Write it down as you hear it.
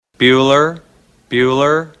Bueller,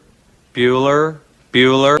 Bueller, Bueller,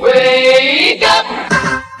 Bueller. Wake up!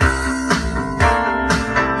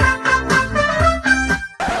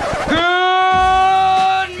 Good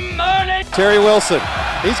morning! Terry Wilson,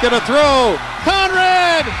 he's going to throw.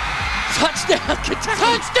 Conrad! Touchdown, Kentucky!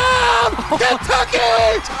 Touchdown!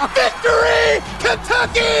 Kentucky! Victory!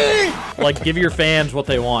 Kentucky! Like, give your fans what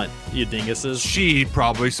they want, you dinguses. She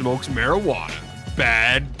probably smokes marijuana.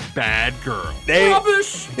 Bad girl.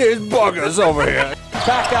 Rubbish! Here's Buggers over here.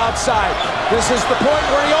 Back outside. This is the point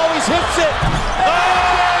where he always hits it. Oh!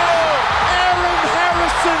 Aaron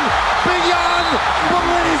Harrison beyond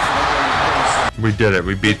belief. We did it.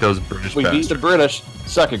 We beat those British We beat the bastards. British.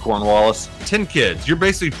 Suck it, Cornwallis. 10 kids. You're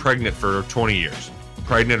basically pregnant for 20 years.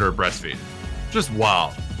 Pregnant or breastfeeding. Just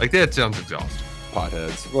wild. Like, that sounds exhausting.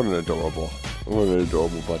 Potheads. What an adorable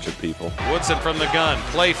bunch of people. Woodson from the gun,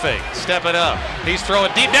 play fake, step it up. He's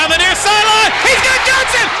throwing deep down the near sideline. He's got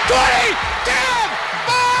Johnson. 20, 10,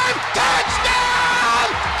 5, touchdown,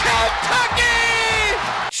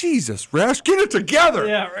 Kentucky! Jesus, Rash, get it together.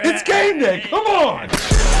 Yeah, right. It's game day. Come on.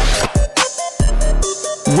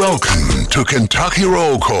 Welcome to Kentucky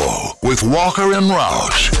Roll Call with Walker and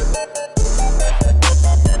Roush.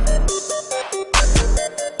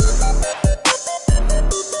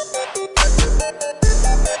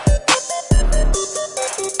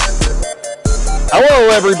 Hello,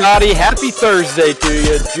 everybody. Happy Thursday to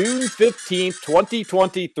you. June 15th,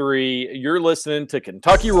 2023. You're listening to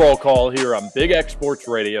Kentucky Roll Call here on Big X Sports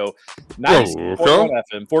Radio, 96.1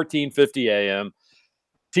 FM, 1450 AM.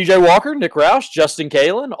 TJ Walker, Nick Roush, Justin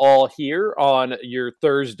Kalen, all here on your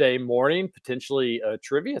Thursday morning, potentially a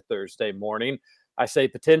trivia Thursday morning. I say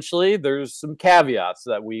potentially, there's some caveats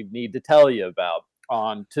that we need to tell you about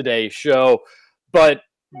on today's show, but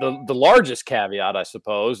the largest caveat, I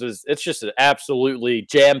suppose, is it's just an absolutely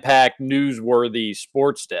jam-packed, newsworthy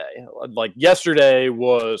sports day. Like yesterday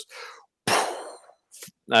was,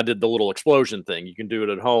 I did the little explosion thing. You can do it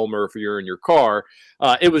at home or if you're in your car.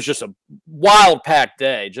 It was just a wild-packed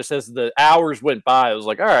day. Just as the hours went by, I was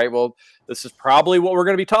like, all right, well, this is probably what we're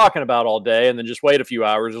going to be talking about all day. And then just wait a few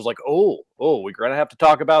hours. It was like, oh, we're going to have to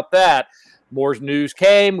talk about that. More news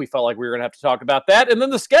came. We felt like we were going to have to talk about that. And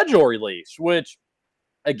then the schedule release, which,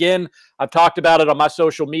 again, I've talked about it on my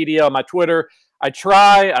social media, on my Twitter. I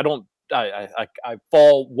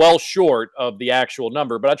fall well short of the actual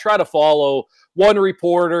number, but I try to follow one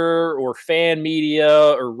reporter or fan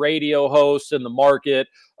media or radio host in the market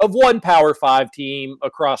of one Power 5 team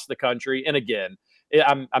across the country. And again,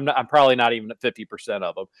 I'm probably not even at 50%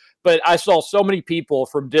 of them, but I saw so many people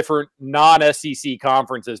from different non-SEC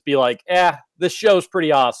conferences be like, this show's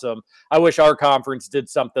pretty awesome. I wish our conference did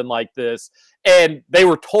something like this. And they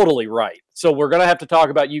were totally right. So we're going to have to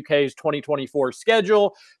talk about UK's 2024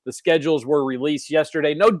 schedule. The schedules were released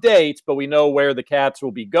yesterday. No dates, but we know where the Cats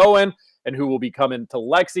will be going and who will be coming to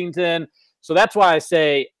Lexington. So that's why I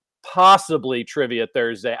say possibly Trivia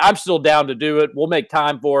Thursday. I'm still down to do it. We'll make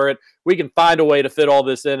time for it. We can find a way to fit all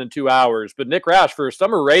this in 2 hours. But Nick Roush, for a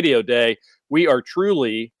summer radio day, we are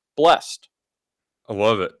truly blessed. I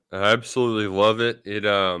love it. I absolutely love it.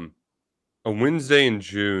 A Wednesday in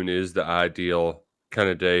June is the ideal kind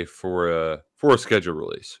of day for a schedule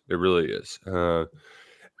release. It really is.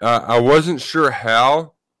 I wasn't sure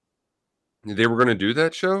how they were going to do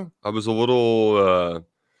that show. I was a little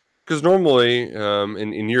because normally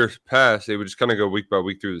in years past they would just kind of go week by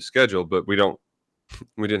week through the schedule, but we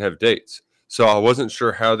didn't have dates, so I wasn't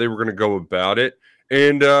sure how they were going to go about it.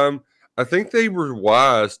 And I think they were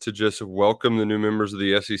wise to just welcome the new members of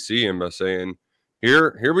the SEC in by saying,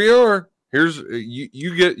 "Here we are. Here's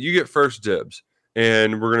you get first dibs,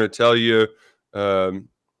 and we're going to tell you,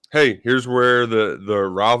 hey, here's where the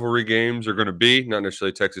rivalry games are going to be. Not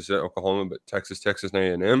necessarily Texas and Oklahoma, but Texas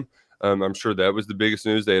and A&M. I'm sure that was the biggest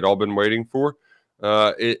news they had all been waiting for.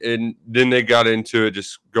 And then they got into it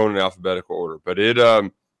just going in alphabetical order. But it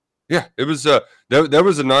was that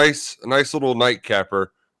was a nice little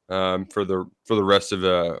nightcapper for the rest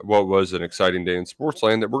of what was an exciting day in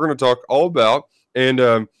Sportsland that we're going to talk all about.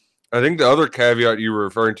 And I think the other caveat you were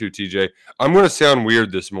referring to, TJ, I'm going to sound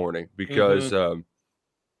weird this morning because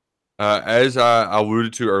as I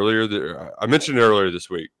alluded to earlier, I mentioned earlier this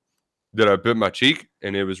week that I bit my cheek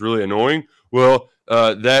and it was really annoying. Well,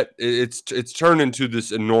 that it's turned into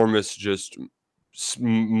this enormous just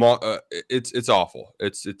it's awful.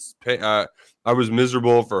 I was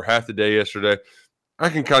miserable for half the day yesterday. I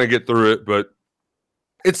can kind of get through it, but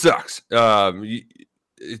it sucks.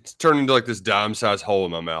 It's turned into like this dime-sized hole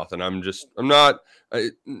in my mouth, and I'm not.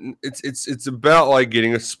 It's about like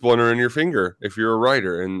getting a splinter in your finger if you're a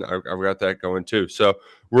writer, and I've got that going too. So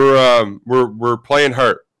we're playing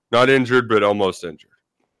hurt. Not injured, but almost injured.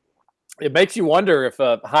 It makes you wonder if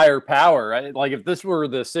a higher power, right? Like if this were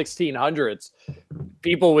the 1600s,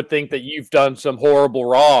 people would think that you've done some horrible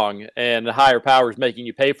wrong and the higher power is making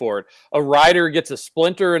you pay for it. A rider gets a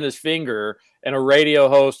splinter in his finger and a radio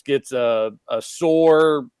host gets a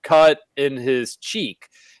sore cut in his cheek.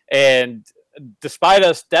 And despite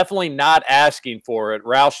us definitely not asking for it,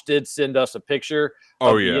 Roush did send us a picture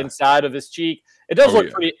of the inside of his cheek. It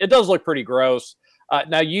does look pretty gross.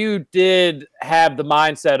 Now, you did have the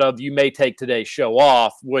mindset of you may take today's show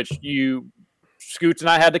off, which Scoots and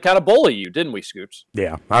I had to kind of bully you, didn't we, Scoots?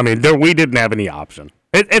 Yeah. I mean, we didn't have any option.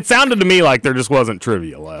 It sounded to me like there just wasn't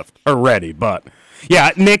trivia left or ready. But,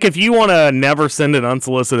 yeah, Nick, if you want to never send an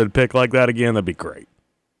unsolicited pic like that again, that'd be great.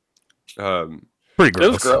 Pretty gross.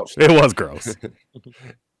 It was gross. It was gross.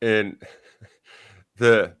 And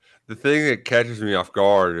the thing that catches me off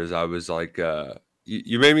guard is I was like,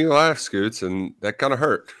 you made me laugh, Scoots, and that kind of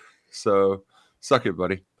hurt. So suck it,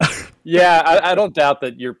 buddy. Yeah, I don't doubt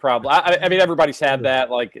that you're probably. I mean, everybody's had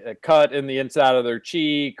that, like a cut in the inside of their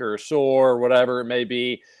cheek or a sore or whatever it may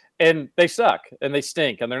be, and they suck and they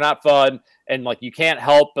stink and they're not fun. And like you can't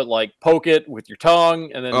help but like poke it with your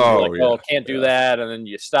tongue, and then you're like, "Oh, can't do that," and then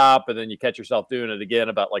you stop, and then you catch yourself doing it again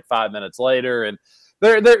about like 5 minutes later, and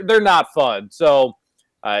they're not fun. So.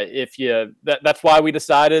 That's why we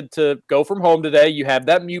decided to go from home today. You have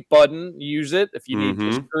that mute button, use it. If you need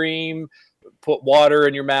to scream, put water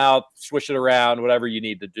in your mouth, swish it around, whatever you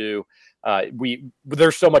need to do.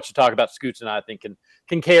 There's so much to talk about. Scoots and I think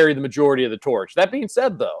can carry the majority of the torch. That being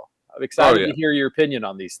said, though, I'm excited to hear your opinion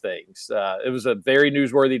on these things. It was a very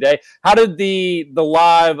newsworthy day. How did the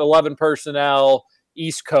live 11 personnel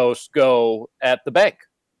East Coast go at the bank?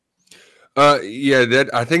 I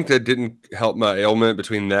think that didn't help my ailment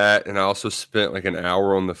between that, and I also spent like an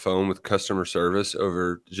hour on the phone with customer service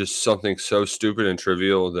over just something so stupid and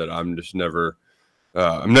trivial that I'm just never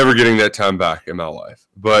getting that time back in my life.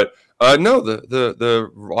 But no, the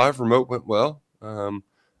live remote went well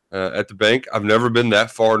at the bank. I've never been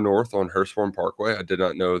that far north on Hurstbourne Parkway. I did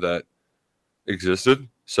not know that existed.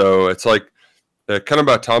 So it's like kind of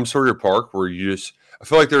by Tom Sawyer Park where I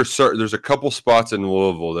feel like there's a couple spots in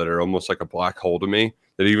Louisville that are almost like a black hole to me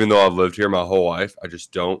that even though I've lived here my whole life, I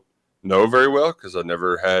just don't know very well because I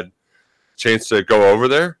never had a chance to go over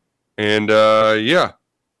there. And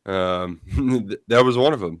that was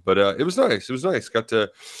one of them. But it was nice. It was nice. Got to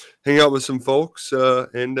hang out with some folks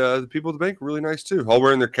and the people at the bank were really nice too, all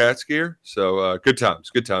wearing their Cats gear. So good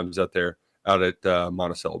times out there. Out at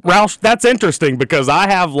Monticello. Roush, that's interesting because I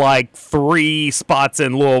have like 3 spots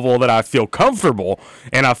in Louisville that I feel comfortable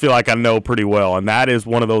and I feel like I know pretty well, and that is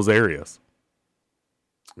one of those areas.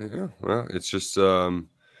 Yeah, well, it's just I don't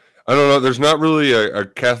know. There's not really a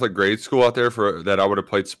Catholic grade school out there that I would have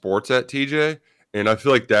played sports at, TJ, and I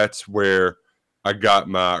feel like that's where I got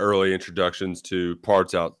my early introductions to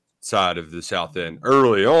parts outside of the South End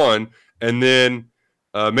early on, and then.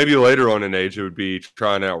 Maybe later on in age, it would be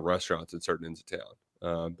trying out restaurants in certain ends of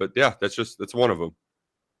town. But yeah, that's one of them.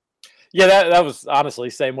 Yeah, that was honestly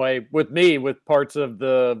same way with me with parts of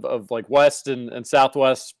like west and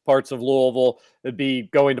southwest parts of Louisville. It'd be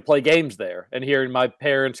going to play games there and hearing my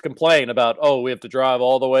parents complain about, we have to drive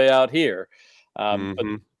all the way out here.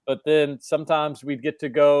 But then sometimes we'd get to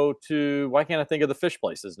go to, why can't I think of the fish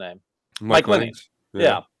place's name? Mike Lenning's.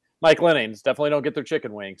 Yeah. Mike Lenning's. Definitely don't get their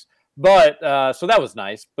chicken wings. But so that was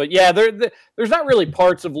nice. But yeah, there's not really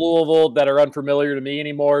parts of Louisville that are unfamiliar to me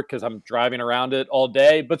anymore because I'm driving around it all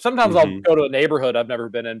day. But sometimes I'll go to a neighborhood I've never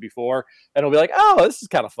been in before, and I'll be like, "Oh, this is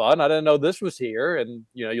kind of fun. I didn't know this was here." And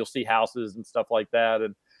you'll see houses and stuff like that.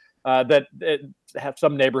 And have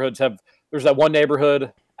some neighborhoods have. There's that one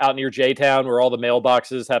neighborhood out near J-Town where all the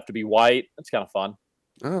mailboxes have to be white. It's kind of fun.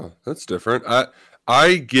 Oh, that's different.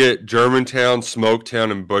 I get Germantown, Smoketown,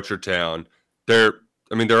 and Butchertown. They're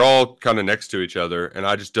all kind of next to each other, and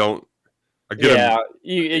I just don't.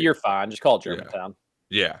 You're fine. Just call it Germantown.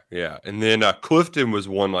 Yeah. And then Clifton was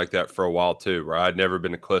one like that for a while too, where I'd never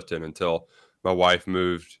been to Clifton until my wife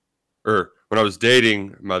moved, or when I was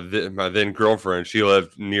dating my then girlfriend. She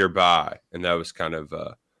lived nearby, and that was kind of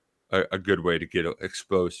a good way to get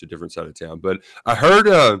exposed to a different side of town. But I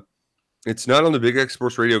heard it's not on the Big X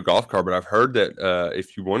Sports Radio golf cart, but I've heard that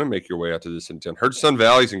if you want to make your way out to this in town, heard Sun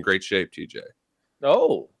Valley's in great shape, TJ.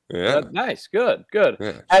 Oh, yeah. Nice. Good.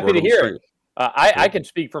 Yeah, Happy to hear it. I can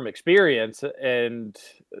speak from experience, and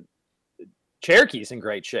Cherokee's in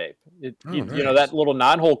great shape. Nice. That little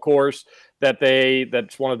 9-hole course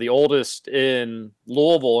that's one of the oldest in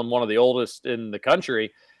Louisville and one of the oldest in the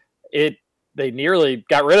country. They nearly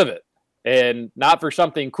got rid of it, and not for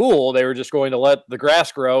something cool. They were just going to let the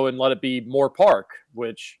grass grow and let it be more park,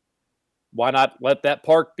 which why not let that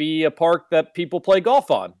park be a park that people play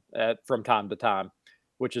golf on from time to time,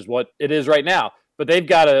 which is what it is right now. But they've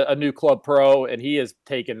got a new club pro, and he has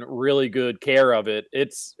taken really good care of it.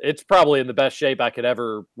 It's probably in the best shape I could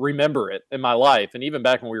ever remember it in my life. And even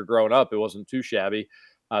back when we were growing up, it wasn't too shabby.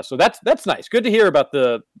 So that's nice. Good to hear about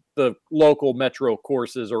the local metro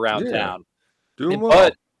courses around town. Doing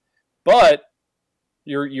well. But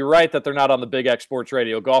you're right that they're not on the Big X Sports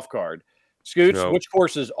Radio golf card. Scoots, No. which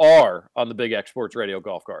courses are on the Big X Sports Radio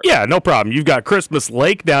golf card? Yeah, no problem. You've got Christmas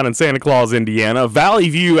Lake down in Santa Claus, Indiana, Valley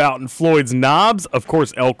View out in Floyd's Knobs, of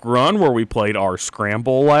course, Elk Run, where we played our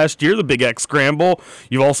Scramble last year, the Big X Scramble.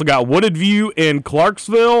 You've also got Wooded View in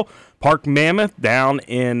Clarksville, Park Mammoth down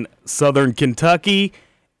in southern Kentucky,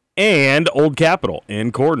 and Old Capitol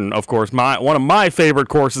in Corden. Of course, one of my favorite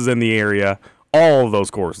courses in the area. All of those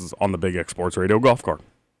courses on the Big X Sports Radio golf card.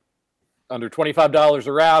 Under $25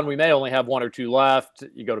 a round. We may only have one or two left.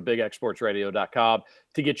 You go to bigxsportsradio.com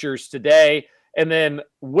to get yours today. And then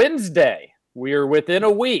Wednesday, we are within a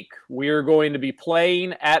week. We are going to be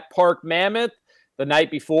playing at Park Mammoth. The night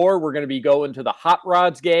before, we're going to be going to the Hot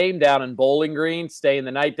Rods game down in Bowling Green, staying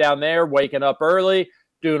the night down there, waking up early,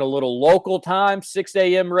 doing a little local time, 6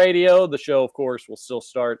 a.m. radio. The show, of course, will still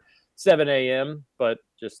start 7 a.m., but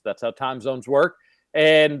just that's how time zones work.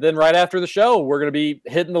 And then right after the show, we're going to be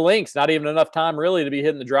hitting the links. Not even enough time really to be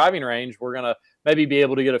hitting the driving range. We're going to maybe be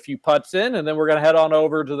able to get a few putts in, and then we're going to head on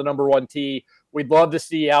over to the number one tee. We'd love to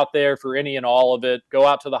see you out there for any and all of it. Go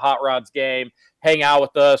out to the Hot Rods game, hang out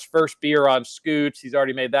with us. First beer on Scoots. He's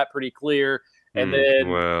already made that pretty clear. And then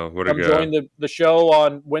come join the show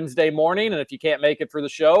on Wednesday morning. And if you can't make it for the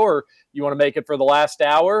show or you want to make it for the last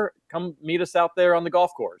hour, come meet us out there on the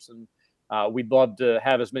golf course. And we'd love to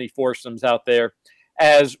have as many foursomes out there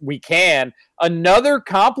as we can. Another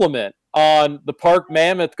compliment on the Park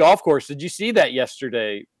Mammoth golf course. Did you see that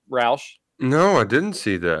yesterday, Roush? No, I didn't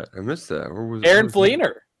see that. I missed that. Where was Aaron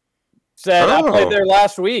Fleener said, I played there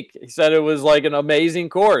last week. He said it was like an amazing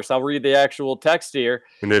course. I'll read the actual text here.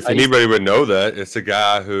 And if anybody would know that, it's a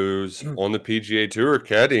guy who's on the PGA Tour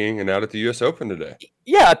caddying and out at the U.S. Open today.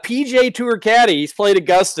 Yeah, PGA Tour caddy. He's played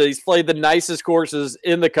Augusta. He's played the nicest courses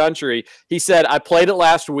in the country. He said, I played it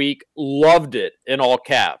last week. Loved it, in all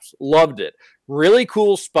caps. Loved it. Really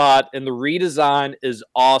cool spot, and the redesign is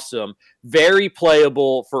awesome. Very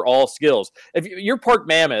playable for all skills. If you're Park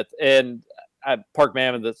Mammoth, and Park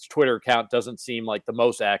Mammoth's Twitter account doesn't seem like the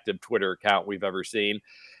most active Twitter account we've ever seen.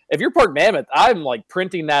 If you're Park Mammoth, I'm like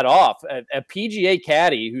printing that off. A PGA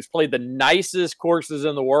caddy who's played the nicest courses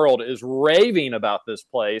in the world is raving about this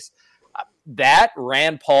place. That,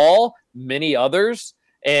 Rand Paul, many others.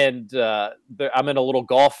 And I'm in a little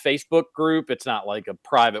golf Facebook group. It's not like a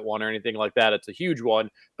private one or anything like that. It's a huge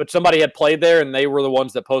one. But somebody had played there, and they were the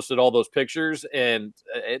ones that posted all those pictures. And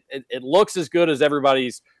it looks as good as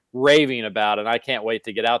everybody's raving about, and I can't wait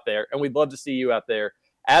to get out there. And we'd love to see you out there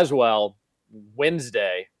as well.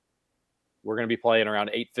 Wednesday, we're going to be playing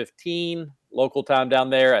around 8:15 local time down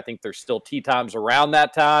there. I think there's still tee times around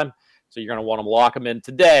that time, so you're going to want to lock them in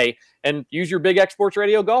today. And use your Big X Sports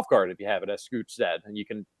Radio golf card if you have it, as Scoot said. And you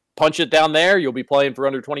can punch it down there. You'll be playing for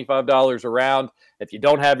under $25 a round. If you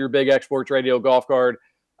don't have your Big X Sports Radio golf card,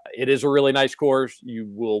 it is a really nice course. You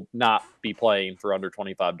will not be playing for under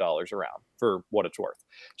 $25 a round for what it's worth.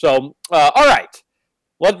 So, all right.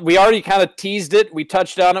 We already kind of teased it. We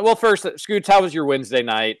touched on it. Well, first, Scoots, how was your Wednesday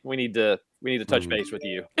night? We need to touch base with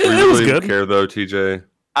you. It was good. Care though, TJ.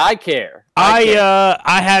 I care.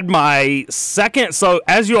 I had my second. So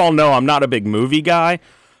as you all know, I'm not a big movie guy,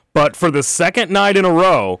 but for the second night in a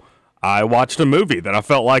row, I watched a movie that I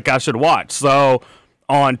felt like I should watch. So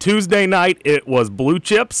on Tuesday night, it was Blue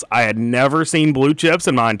Chips. I had never seen Blue Chips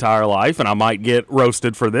in my entire life, and I might get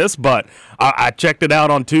roasted for this, but I checked it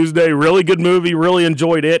out on Tuesday. Really good movie. Really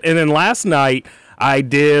enjoyed it. And then last night, I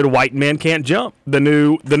did White Men Can't Jump, the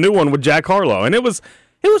new one with Jack Harlow, and it was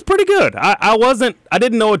pretty good. I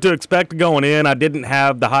didn't know what to expect going in. I didn't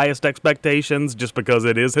have the highest expectations just because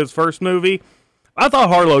it is his first movie. I thought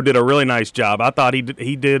Harlow did a really nice job. I thought he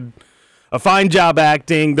did a fine job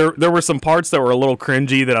acting. There were some parts that were a little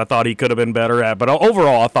cringy that I thought he could have been better at, but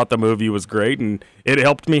overall I thought the movie was great, and it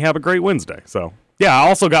helped me have a great Wednesday. So yeah, I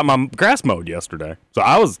also got my grass mowed yesterday, so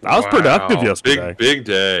I was productive yesterday. Big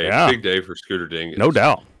day. Yeah. Big day for Scooter Dingus. No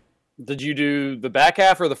doubt. Did you do the back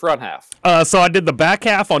half or the front half? So I did the back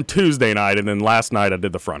half on Tuesday night, and then last night I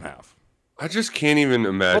did the front half. I just can't even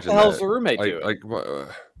imagine. What the hell's the roommate doing?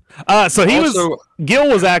 Gil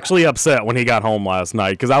was actually upset when he got home last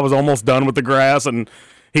night because I was almost done with the grass, and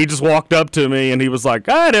he just walked up to me and he was like,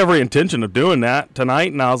 I had every intention of doing that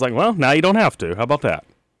tonight. And I was like, well, now you don't have to. How about that?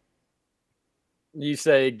 You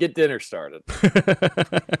say, get dinner started.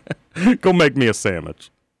 Go make me a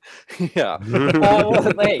sandwich. Yeah.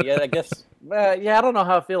 Hey, I guess, I don't know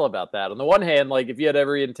how I feel about that. On the one hand, like, if you had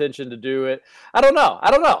every intention to do it, I don't know.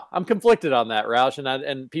 I'm conflicted on that, Roush,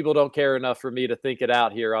 and people don't care enough for me to think it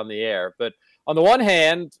out here on the air. But on the one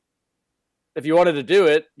hand, if you wanted to do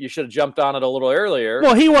it, you should have jumped on it a little earlier.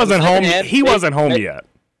 Well, he wasn't home. He wasn't home yet.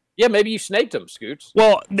 Yeah, maybe you snaked him, Scoots.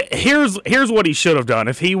 Well, here's what he should have done.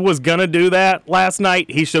 If he was gonna do that last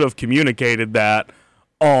night, he should have communicated that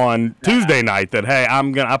on Tuesday night that, hey,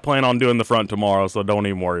 I plan on doing the front tomorrow, so don't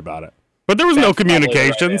even worry about it. But there was no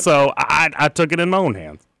communication, so I took it in my own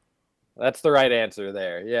hands. That's the right answer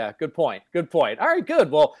there. Yeah, good point. Good point. All right,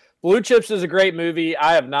 good. Well, Blue Chips is a great movie.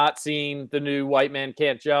 I have not seen the new White Man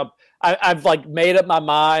Can't Jump. I've like made up my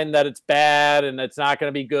mind that it's bad and it's not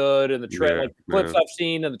going to be good, and the clips I've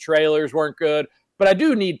seen and the trailers weren't good. But I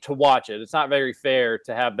do need to watch it. It's not very fair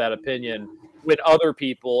to have that opinion when other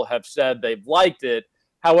people have said they've liked it.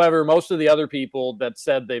 However, most of the other people that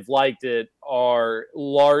said they've liked it are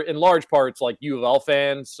in large parts like U of L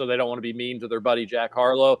fans, so they don't want to be mean to their buddy Jack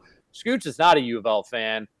Harlow. Scoots is not a U of L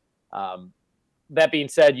fan. That being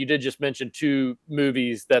said, you did just mention two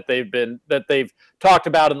movies that they've talked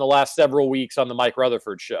about in the last several weeks on the Mike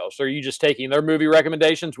Rutherford show. So are you just taking their movie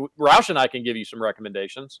recommendations? Roush and I can give you some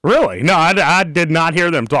recommendations. Really? No, I did not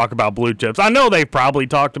hear them talk about Blue Chips. I know they probably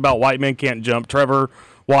talked about White Men Can't Jump. Trevor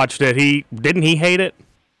watched it. Didn't he hate it?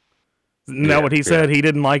 Isn't that what he said? He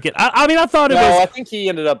didn't like it. I mean, I thought it was. No, I think he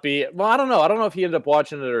ended up being. Well, I don't know. I don't know if he ended up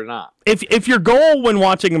watching it or not. If your goal when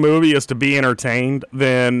watching a movie is to be entertained,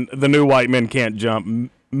 then the new White Men Can't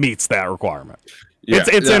Jump meets that requirement. Yeah,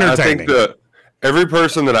 it's entertaining. I think every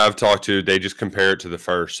person that I've talked to, they just compare it to the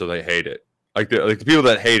first, so they hate it. Like the people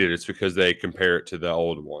that hate it, it's because they compare it to the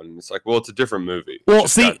old one. It's like, well, it's a different movie. Well,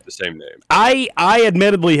 it's see, got the same name. I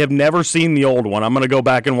admittedly have never seen the old one. I'm going to go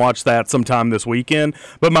back and watch that sometime this weekend.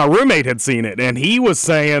 But my roommate had seen it, and he was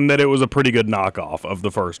saying that it was a pretty good knockoff of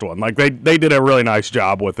the first one. Like they did a really nice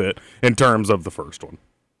job with it in terms of the first one.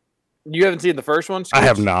 You haven't seen the first one, Scoots? I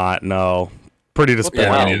have not. No, pretty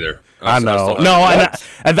disappointing. Yeah, me neither. I know.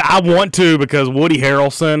 I want to, because Woody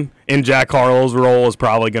Harrelson in Jack Harlow's role is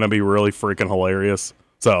probably going to be really freaking hilarious.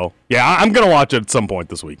 So, yeah, I'm going to watch it at some point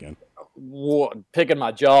this weekend. Picking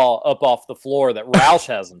my jaw up off the floor that Roush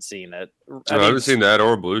hasn't seen it. I haven't seen that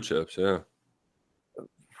or Blue Chips, yeah.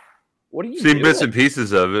 What are you seen doing? bits and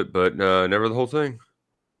pieces of it, but never the whole thing.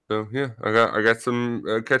 So, yeah, I got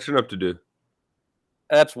some catching up to do.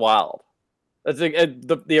 That's wild.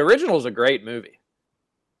 The original is a great movie.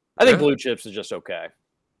 I think Blue Chips is just okay.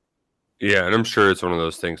 Yeah, and I'm sure it's one of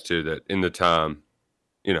those things, too, that in the time,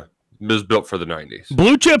 it was built for the 90s.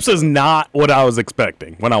 Blue Chips is not what I was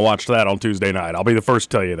expecting when I watched that on Tuesday night. I'll be the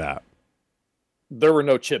first to tell you that. There were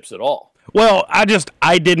no chips at all. Well, I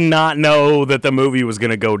did not know that the movie was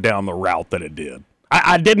going to go down the route that it did.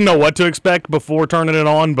 I didn't know what to expect before turning it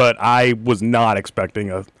on, but I was not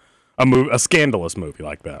expecting a scandalous movie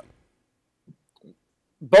like that.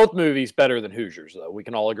 Both movies better than Hoosiers, though. We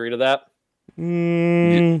can all agree to that.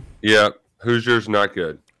 Yeah, Hoosiers not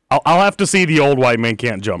good. I'll have to see the old White Men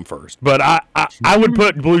Can't Jump first, but I would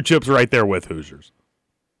put Blue Chips right there with Hoosiers.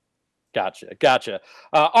 Gotcha.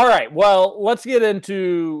 All right, well, let's get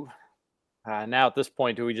into now. At this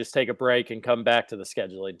point, do we just take a break and come back to the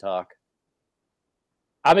scheduling talk?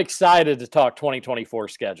 I'm excited to talk 2024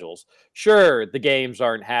 schedules. Sure, the games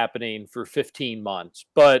aren't happening for 15 months,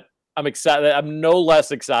 but I'm excited. I'm no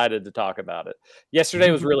less excited to talk about it. Yesterday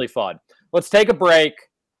was really fun. Let's take a break.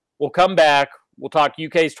 We'll come back. We'll talk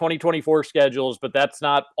UK's 2024 schedules, but that's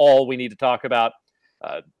not all we need to talk about.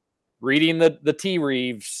 Reading the T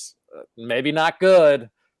Reeves, maybe not good.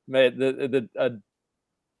 The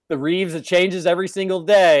Reeves, it changes every single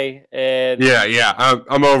day. And yeah,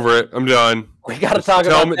 I'm over it. I'm done. We got to talk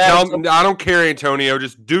about that. Tell me, I don't care, Antonio.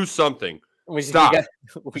 Just do something. Stop.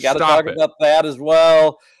 We got to talk about that as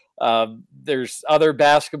well. There's other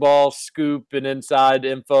basketball scoop and inside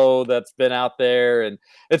info that's been out there, and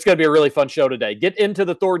it's going to be a really fun show today. Get into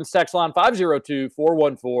the Thornton's text line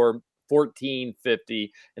 502-414-1450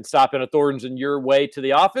 and stop in at Thornton's on your way to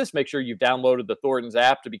the office. Make sure you've downloaded the Thornton's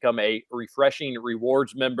app to become a refreshing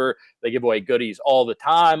rewards member. They give away goodies all the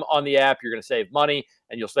time on the app. You're going to save money,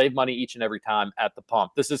 and you'll save money each and every time at the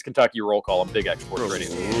pump. This is Kentucky Roll Call on Big X Sports Radio.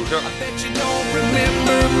 I bet you don't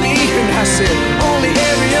remember me. And I said, only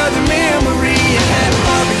every other memory. I had a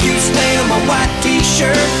barbecue stand, my white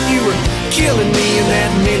t-shirt. You were killing me in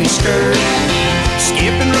that mini skirt.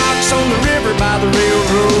 Skipping rocks on the river by the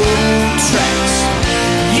railroad tracks.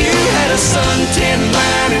 You had a suntan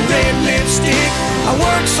line and red lipstick. I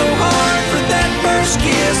worked so hard for that first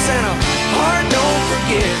kiss, and I heart don't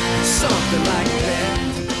forget, something like that.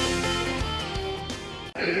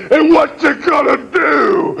 And what you gonna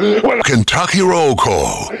do when Kentucky Roll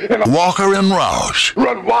Call, Walker and Roush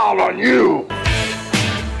run wild on you?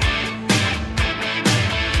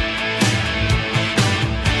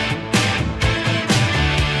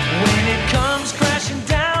 When it comes crashing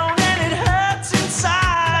down and it hurts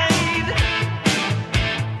inside,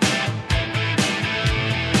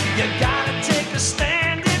 you gotta take a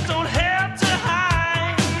stand, it don't have to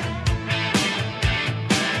hide.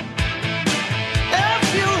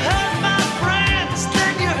 If you hurt my friends,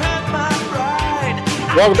 then you hurt my pride.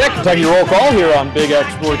 Welcome back to Kentucky Roll Call here on Big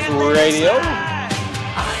X Sports Radio.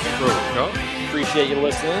 Appreciate you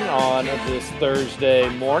listening on this Thursday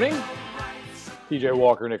morning. TJ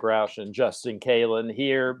Walker, Nick Roush, and Justin Kalen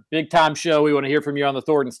here. Big time show. We want to hear from you on the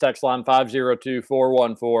Thornton's text line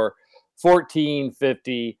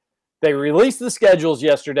 502-414-1450. They released the schedules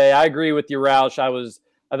yesterday. I agree with you, Roush. I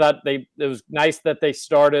thought it was nice that they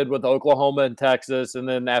started with Oklahoma and Texas, and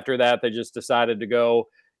then after that they just decided to go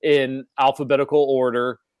in alphabetical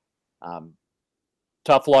order.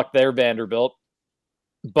 Tough luck there, Vanderbilt.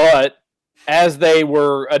 But as they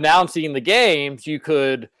were announcing the games, you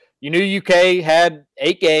knew UK had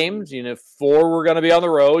 8 games. You knew 4 were going to be on the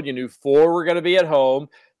road. You knew 4 were going to be at home.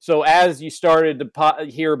 So as you started to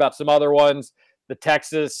hear about some other ones, the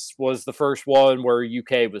Texas was the first one where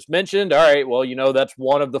UK was mentioned. All right, well, that's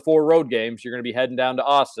one of the 4 road games. You're going to be heading down to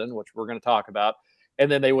Austin, which we're going to talk about.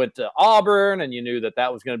 And then they went to Auburn, and you knew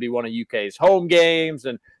that was going to be one of UK's home games.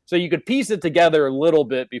 And so you could piece it together a little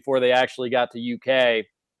bit before they actually got to UK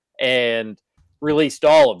and released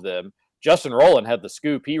all of them. Justin Rowland had the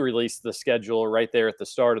scoop. He released the schedule right there at the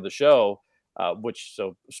start of the show,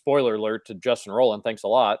 so spoiler alert to Justin Rowland. Thanks a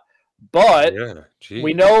lot. But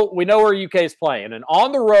we know where UK is playing. And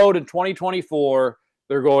on the road in 2024,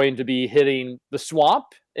 they're going to be hitting the Swamp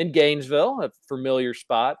in Gainesville, a familiar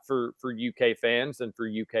spot for UK fans and for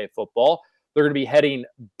UK football. They're going to be heading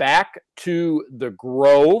back to the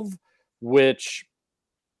Grove, which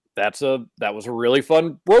that was a really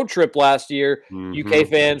fun road trip last year. Mm-hmm. UK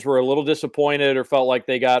fans were a little disappointed or felt like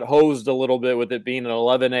they got hosed a little bit with it being an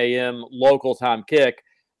 11 a.m. local time kick.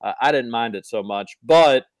 I didn't mind it so much,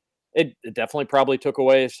 but it definitely probably took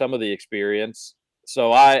away some of the experience.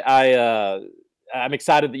 So I'm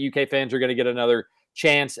excited that UK fans are going to get another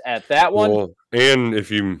chance at that one. Well, and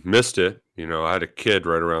if you missed it, I had a kid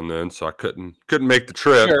right around then, so I couldn't make the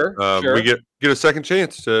trip. Sure. We get a second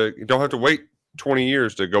chance. You don't have to wait 20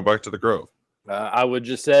 years to go back to the Grove. I would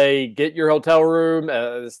just say get your hotel room.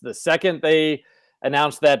 The second they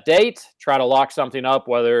announce that date, try to lock something up,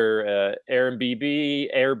 whether Airbnb,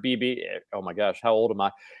 oh my gosh, how old am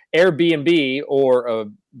I? Airbnb or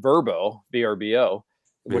VRBO, VRBO,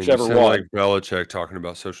 whichever one. Like Belichick talking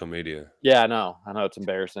about social media. Yeah, I know it's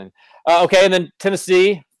embarrassing. Okay, and then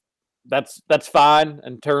Tennessee, that's fine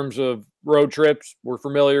in terms of road trips. We're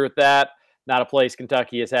familiar with that. Not a place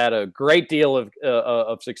Kentucky has had a great deal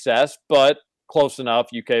of success, but close enough.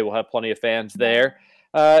 UK will have plenty of fans there.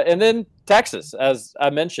 And then Texas, as I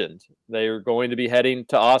mentioned, they are going to be heading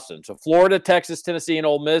to Austin. So Florida, Texas, Tennessee, and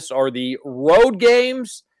Ole Miss are the road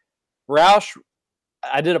games. Roush,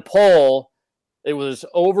 I did a poll. It was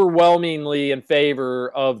overwhelmingly in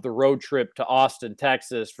favor of the road trip to Austin,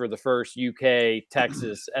 Texas for the first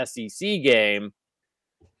UK-Texas SEC game.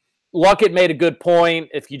 Luckett made a good point.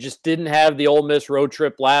 If you just didn't have the Ole Miss road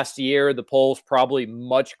trip last year, the poll's probably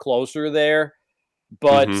much closer there.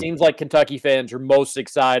 But it seems like Kentucky fans are most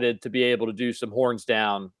excited to be able to do some horns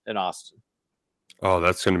down in Austin. Oh,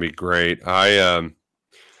 that's going to be great. I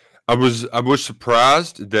was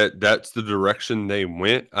surprised that that's the direction they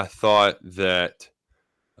went. I thought that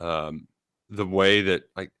the way that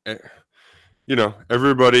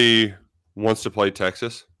everybody wants to play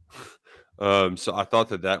Texas. So I thought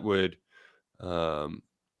that would that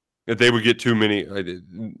they would get too many,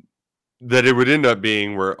 that it would end up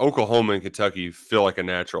being where Oklahoma and Kentucky feel like a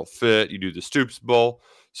natural fit. You do the Stoops Bowl.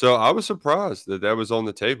 So I was surprised that was on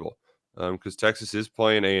the table because Texas is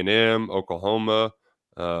playing A&M, Oklahoma.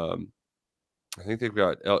 I think they've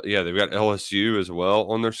got LSU as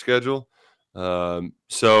well on their schedule.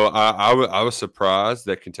 So I was surprised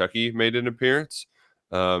that Kentucky made an appearance.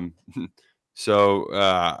 I'm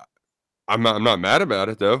not mad about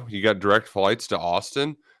it, though. You got direct flights to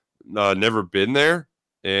Austin. Never been there,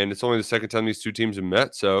 and it's only the second time these two teams have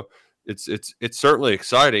met. So it's certainly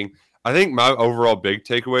exciting. I think my overall big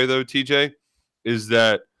takeaway, though, TJ, is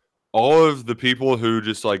that all of the people who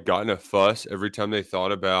just got in a fuss every time they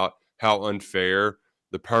thought about how unfair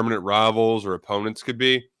the permanent rivals or opponents could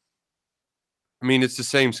be. I mean, it's the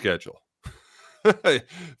same schedule.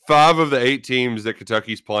 5 of the 8 teams that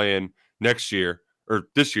Kentucky's playing next year or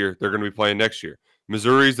this year, they're going to be playing next year.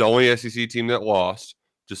 Missouri's the only SEC team that lost.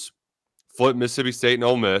 Just flip Mississippi State and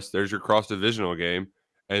Ole Miss. There's your cross-divisional game.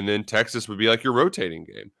 And then Texas would be like your rotating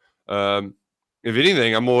game. If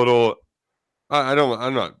anything, I'm a little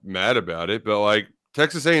I'm not mad about it, but like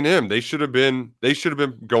Texas A&M, they should have been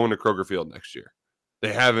going to Kroger Field next year.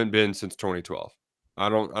 They haven't been since 2012. I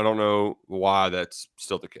don't know why that's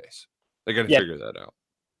still the case. They got to figure that out.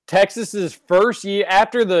 Texas's first year,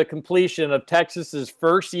 after the completion of Texas's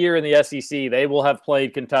first year in the SEC, they will have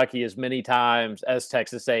played Kentucky as many times as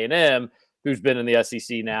Texas A&M, who's been in the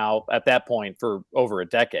SEC now at that point for over a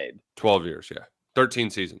decade. 12 years, yeah. 13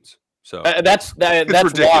 seasons. So that's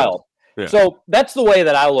wild. Yeah. So that's the way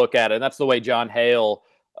that I look at it. And that's the way John Hale,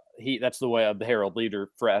 that's the way the Herald Leader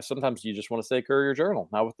press. Sometimes you just want to say Courier Journal,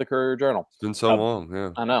 not with the Courier Journal. It's been so long, yeah.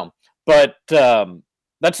 I know. But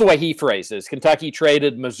that's the way he phrases. Kentucky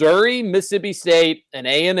traded Missouri, Mississippi State, and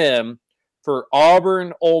A&M for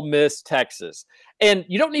Auburn, Ole Miss, Texas. And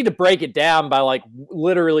you don't need to break it down by like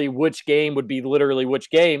literally which game would be literally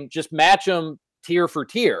which game. Just match them tier for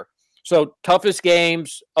tier. So toughest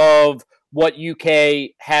games of what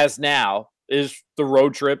UK has now is the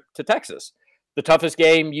road trip to Texas. The toughest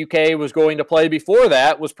game UK was going to play before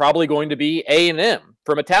that was probably going to be A&M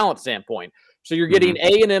from a talent standpoint. So you're getting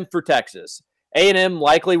A&M for Texas. A&M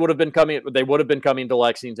likely would have been coming to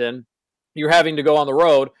Lexington. You're having to go on the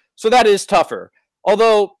road. So that is tougher.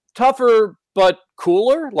 Although tougher, but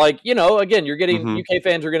cooler. Like, again, you're getting UK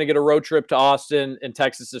fans are going to get a road trip to Austin in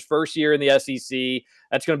Texas's first year in the SEC.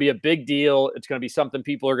 That's going to be a big deal. It's going to be something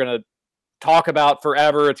people are going to talk about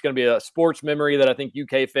forever. It's going to be a sports memory that I think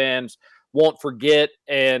UK fans won't forget.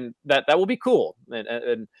 And that will be cool.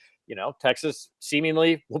 And Texas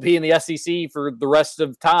seemingly will be in the SEC for the rest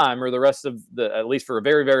of time, or the rest of at least for a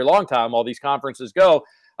very, very long time, all these conferences go.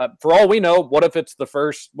 For all we know, what if it's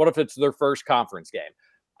their first conference game?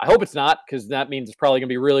 I hope it's not, because that means it's probably going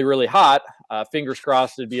to be really, really hot. Fingers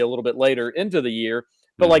crossed it'd be a little bit later into the year.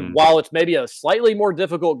 But while it's maybe a slightly more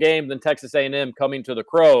difficult game than Texas A&M coming to the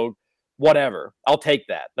Krog, whatever, I'll take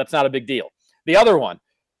that. That's not a big deal. The other one,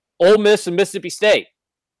 Ole Miss and Mississippi State.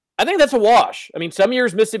 I think that's a wash. I mean, some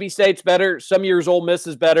years Mississippi State's better. Some years Ole Miss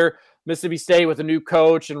is better. Mississippi State with a new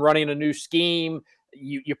coach and running a new scheme,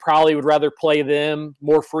 you probably would rather play them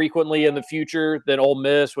more frequently in the future than Ole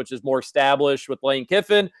Miss, which is more established with Lane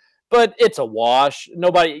Kiffin. But it's a wash.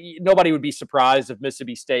 Nobody would be surprised if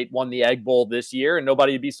Mississippi State won the Egg Bowl this year, and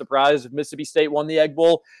nobody would be surprised if Mississippi State won the Egg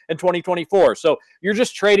Bowl in 2024. So you're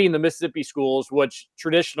just trading the Mississippi schools, which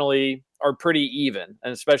traditionally are pretty even,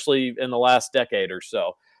 and especially in the last decade or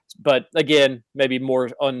so. But again, maybe more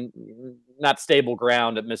not stable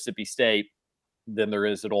ground at Mississippi State than there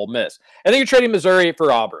is at Ole Miss. And then you're trading Missouri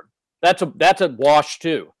for Auburn. That's a wash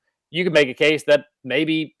too. You can make a case that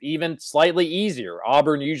maybe even slightly easier.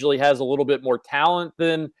 Auburn usually has a little bit more talent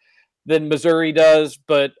than Missouri does,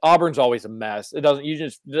 but Auburn's always a mess. It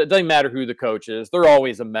doesn't matter who the coach is; they're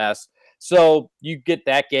always a mess. So you get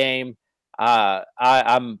that game. I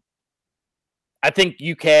think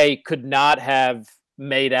UK could not have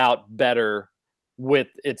made out better with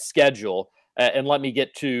its schedule. And let me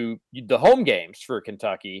get to the home games for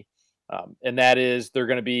Kentucky. And that is they're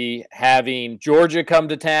going to be having Georgia come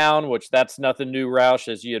to town, which that's nothing new, Roush.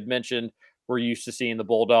 As you had mentioned, we're used to seeing the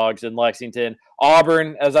Bulldogs in Lexington.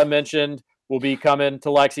 Auburn, as I mentioned, will be coming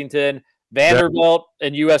to Lexington. Vanderbilt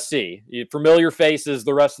and USC. Familiar faces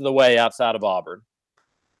the rest of the way outside of Auburn.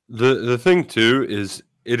 The thing, too, is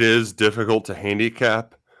it is difficult to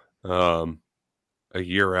handicap a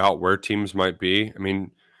year out where teams might be. I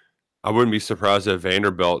mean, I wouldn't be surprised if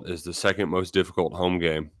Vanderbilt is the second most difficult home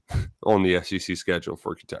game on the SEC schedule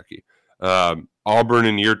for Kentucky. Auburn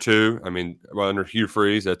in year 2, I mean, under Hugh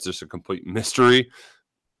Freeze, that's just a complete mystery.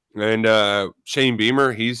 And Shane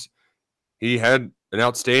Beamer, he had an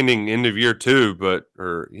outstanding end of year 2,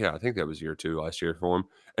 I think that was year 2 last year for him.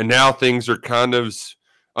 And now things are kind of,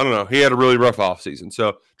 I don't know, he had a really rough offseason.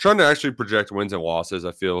 So trying to actually project wins and losses,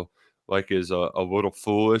 I feel like is a little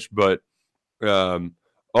foolish, but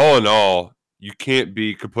all in all, you can't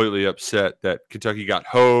be completely upset that Kentucky got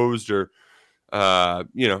hosed or,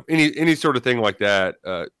 any sort of thing like that,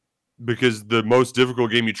 because the most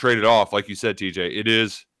difficult game you traded off, like you said, TJ, it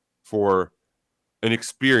is for an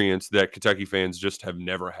experience that Kentucky fans just have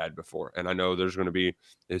never had before. And I know there's going to be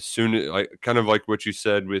as soon as kind of like what you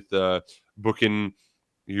said with booking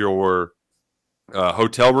your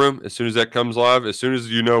hotel room, as soon as that comes live, as soon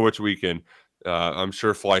as you know which weekend, I'm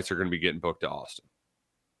sure flights are going to be getting booked to Austin.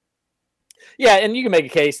 Yeah, and you can make a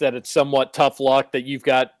case that it's somewhat tough luck that you've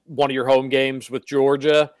got one of your home games with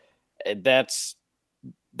Georgia,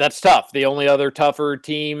 That's tough. The only other tougher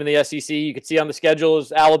team in the SEC you could see on the schedule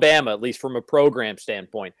is Alabama, at least from a program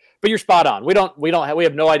standpoint. But you're spot on. We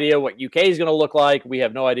have no idea what UK is going to look like. We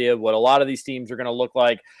have no idea what a lot of these teams are going to look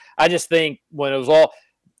like. I just think when it was all,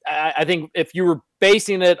 I think if you were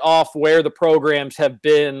basing it off where the programs have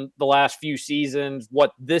been the last few seasons,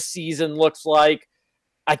 what this season looks like,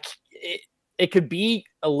 it could be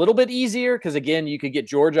a little bit easier because, again, you could get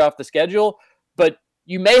Georgia off the schedule, but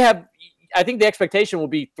you may have – I think the expectation will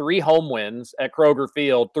be 3 home wins at Kroger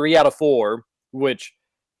Field, 3 out of 4, which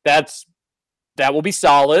that will be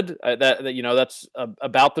solid. That's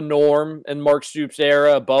about the norm in Mark Stoops'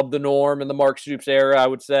 era, above the norm in the Mark Stoops' era, I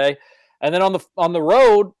would say. And then on the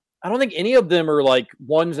road, I don't think any of them are like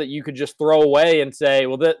ones that you could just throw away and say,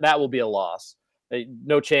 well, that will be a loss.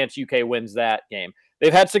 No chance UK wins that game.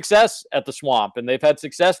 They've had success at the Swamp, and they've had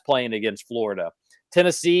success playing against Florida.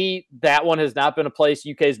 Tennessee, that one has not been a place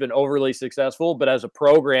UK has been overly successful, but as a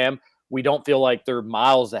program, we don't feel like they're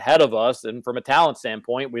miles ahead of us. And from a talent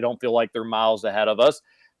standpoint, we don't feel like they're miles ahead of us.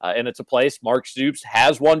 And it's a place Mark Stoops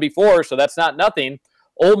has won before, so that's not nothing.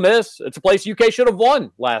 Ole Miss, it's a place UK should have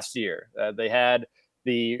won last year. They had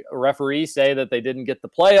the referee say that they didn't get the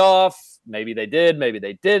playoff. Maybe they did, maybe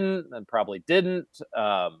they didn't, and probably didn't.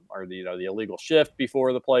 Or the illegal shift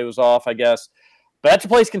before the play was off, I guess. But that's a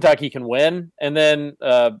place Kentucky can win. And then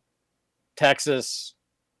Texas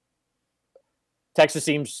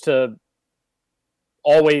seems to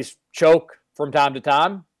always choke from time to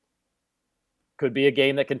time. Could be a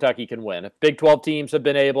game that Kentucky can win. If Big 12 teams have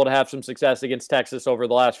been able to have some success against Texas over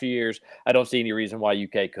the last few years, I don't see any reason why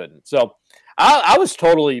UK couldn't. So I was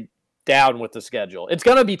totally down with the schedule. It's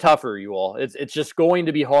going to be tougher, you all. It's just going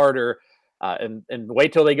to be harder. And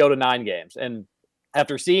wait till they go to 9 games. And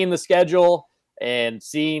after seeing the schedule and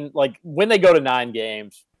seeing, like, when they go to 9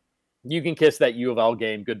 games, you can kiss that U of L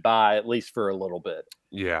game goodbye, at least for a little bit.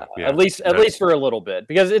 Yeah. At least for a little bit,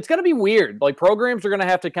 because it's going to be weird. Like, programs are going to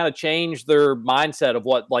have to kind of change their mindset of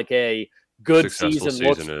what like a good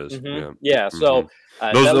successful season is. Mm-hmm. Yeah. So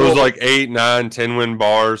those like 8, 9, 10 win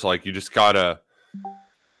bars, like you just gotta,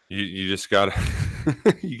 you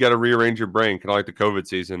gotta rearrange your brain, kind of like the COVID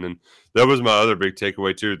season. And that was my other big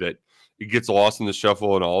takeaway too, that it gets lost in the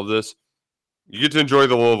shuffle and all of this. You get to enjoy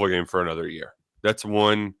the Louisville game for another year. That's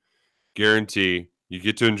one guarantee. You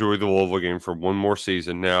get to enjoy the Louisville game for one more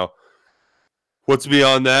season. Now, what's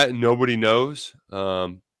beyond that, nobody knows.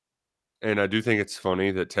 And I do think it's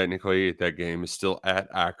funny that technically that game is still at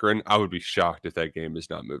Akron. I would be shocked if that game is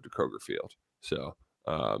not moved to Kroger Field. So,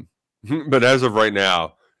 but as of right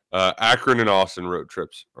now, Akron and Austin road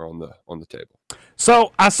trips are on the table.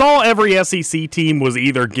 So I saw every SEC team was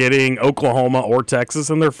either getting Oklahoma or Texas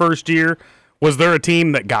in their first year. Was there a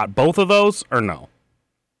team that got both of those or no?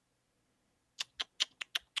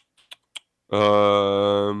 That's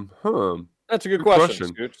a good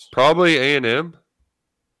question. Probably A&M.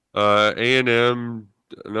 A&M,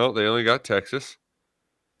 no, they only got Texas.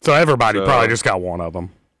 So everybody probably just got one of them.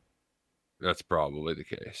 That's probably the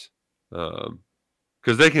case.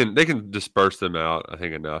 Because they can disperse them out, I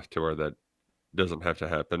think, enough to where that doesn't have to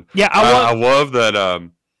happen. Yeah, I love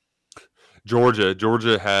that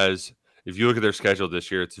Georgia has, if you look at their schedule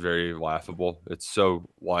this year, it's very laughable. It's so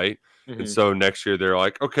light. Mm-hmm. And so next year they're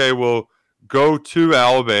like, okay, well, go to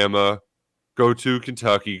Alabama, go to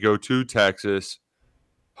Kentucky, go to Texas,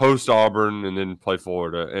 host Auburn, and then play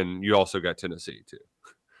Florida. And you also got Tennessee, too.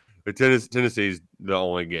 But Tennessee's the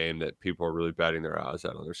only game that people are really batting their eyes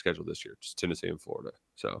at on their schedule this year. Just Tennessee and Florida.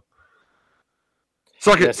 So,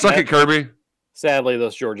 suck it, Kirby. Sadly,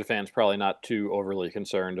 those Georgia fans probably not too overly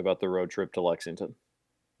concerned about the road trip to Lexington.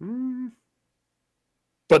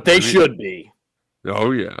 But they should be. Oh,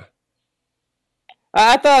 yeah.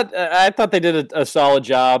 I thought they did a solid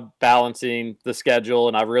job balancing the schedule,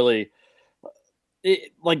 and I really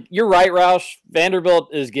you're right, Roush.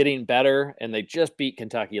 Vanderbilt is getting better, and they just beat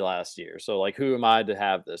Kentucky last year. So, like, who am I to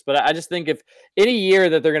have this? But I just think if any year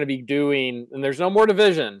that they're going to be doing, and there's no more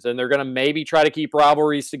divisions, and they're going to maybe try to keep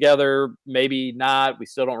rivalries together, maybe not. We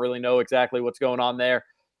still don't really know exactly what's going on there.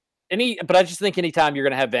 But I just think anytime you're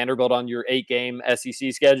going to have Vanderbilt on your 8-game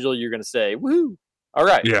SEC schedule, you're going to say, woohoo, all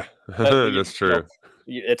right. Yeah, that's true.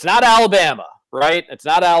 It's not Alabama, right? It's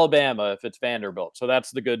not Alabama if it's Vanderbilt. So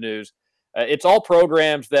that's the good news. It's all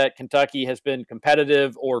programs that Kentucky has been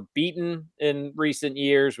competitive or beaten in recent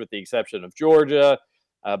years, with the exception of Georgia.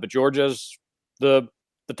 But Georgia's the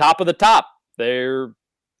top of the top. They're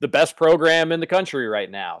the best program in the country right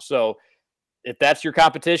now. So if that's your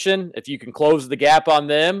competition, if you can close the gap on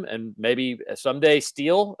them and maybe someday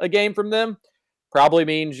steal a game from them, probably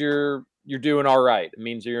means you're doing all right. It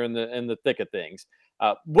means you're in the thick of things.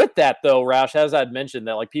 With that, though, Roush, as I'd mentioned,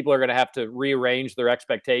 that like people are going to have to rearrange their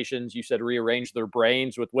expectations. You said rearrange their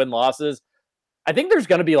brains with win-losses. I think there's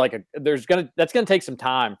going to be that's going to take some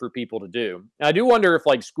time for people to do. And I do wonder if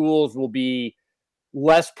like schools will be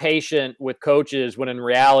less patient with coaches when in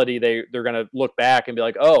reality they're going to look back and be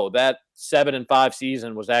like, oh, that 7-5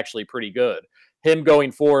 season was actually pretty good. Him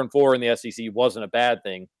going 4-4 in the SEC wasn't a bad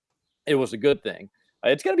thing. It was a good thing.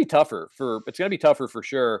 It's going to be tougher for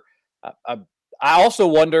sure. I also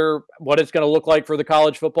wonder what it's going to look like for the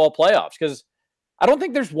college football playoffs, because I don't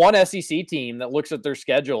think there's one SEC team that looks at their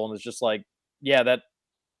schedule and is just like, yeah,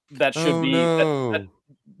 that should be.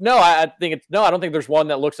 No. I don't think there's one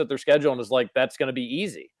that looks at their schedule and is like, that's going to be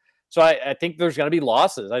easy. So I think there's going to be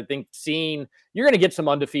losses. I think you're going to get some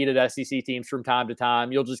undefeated SEC teams from time to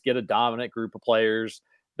time. You'll just get a dominant group of players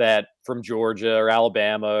that from Georgia or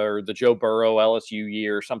Alabama or the Joe Burrow LSU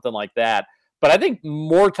year or something like that. But I think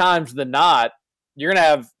more times than not, you're going to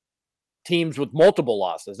have teams with multiple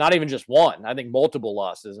losses, not even just one. I think multiple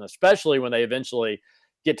losses, and especially when they eventually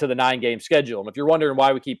get to the 9-game schedule. And if you're wondering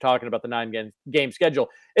why we keep talking about the 9-game schedule,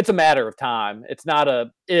 it's a matter of time. It's not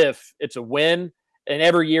a if, it's a when. And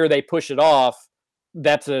every year they push it off.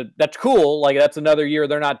 That's cool. Like that's another year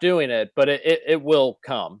they're not doing it, but it will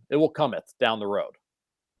come. It will cometh down the road.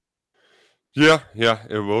 Yeah,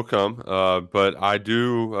 it will come. But I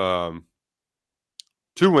do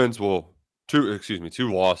 2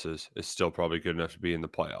 losses is still probably good enough to be in the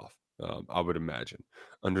playoff. I would imagine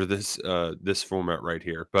under this format right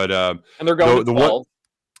here. But and they're going to 12.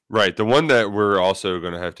 Right. The one that we're also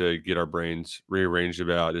going to have to get our brains rearranged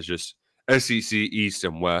about is just SEC East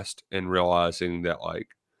and West, and realizing that like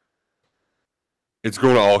it's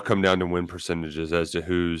going to all come down to win percentages as to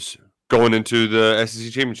who's going into the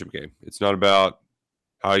SEC championship game. It's not about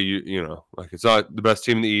how like it's not the best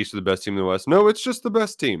team in the East or the best team in the West. No, it's just the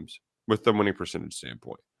best teams with the winning percentage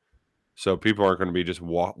standpoint. So people aren't going to be just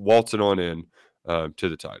waltzing on in to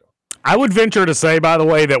the title. I would venture to say, by the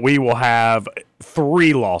way, that we will have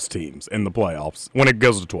 3 lost teams in the playoffs when it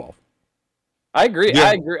goes to 12. I agree.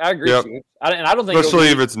 Yeah. I agree. Yep. And I don't think, especially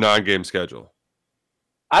if it's 9-game schedule.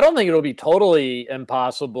 I don't think it'll be totally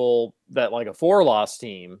impossible that like a 4-loss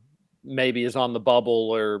team maybe is on the bubble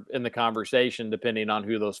or in the conversation, depending on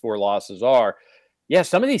who those 4 losses are. Yeah,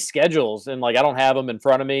 some of these schedules, and like I don't have them in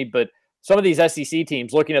front of me, but some of these SEC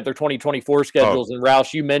teams, looking at their 2024 schedules, and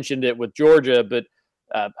Roush, you mentioned it with Georgia, but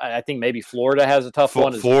I think maybe Florida has a tough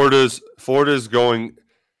one. Florida's going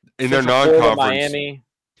in their non-conference. Miami.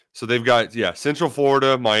 So they've got Central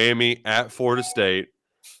Florida, Miami at Florida State,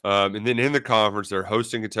 and then in the conference they're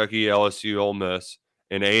hosting Kentucky, LSU, Ole Miss,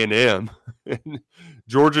 and A&M,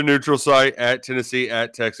 Georgia neutral site at Tennessee,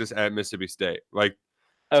 at Texas, at Mississippi State. Like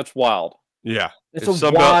that's wild. Yeah, it's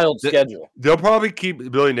a wild schedule. They'll probably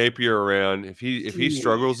keep Billy Napier around if he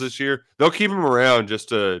struggles this year. They'll keep him around just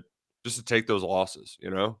to take those losses,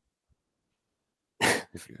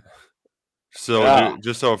 So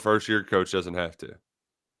just so a first-year coach doesn't have to.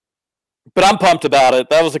 But I'm pumped about it.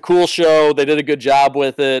 That was a cool show. They did a good job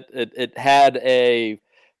with it. It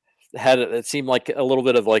seemed like a little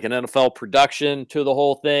bit of like an NFL production to the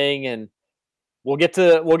whole thing, and we'll get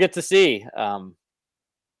to see.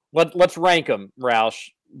 Let's rank them, Roush.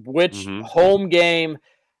 Which home game?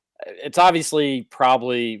 It's obviously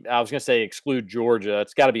probably, I was going to say exclude Georgia.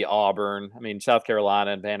 It's got to be Auburn. I mean, South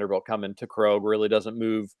Carolina and Vanderbilt coming to Krog really doesn't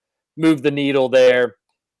move the needle there.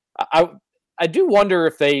 I do wonder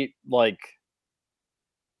if they, like,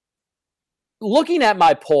 looking at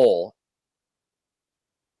my poll,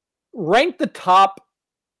 rank the top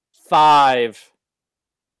 5.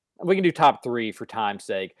 We can do top 3 for time's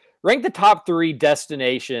sake. Rank the top 3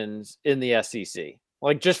 destinations in the SEC.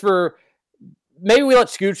 Like, just for, maybe we let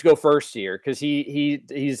Scooch go first here because he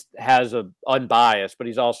has a unbiased, but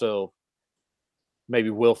he's also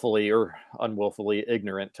maybe willfully or unwillfully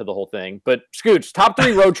ignorant to the whole thing. But Scooch, top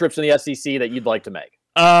 3 road trips in the SEC that you'd like to make.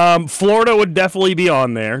 Florida would definitely be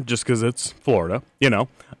on there just because it's Florida,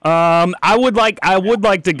 I would like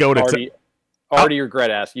to go to. Already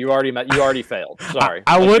regret asking. You already failed. Sorry.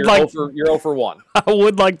 You're 0 for 1. I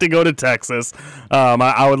would like to go to Texas.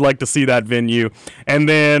 I would like to see that venue. And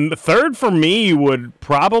then third for me would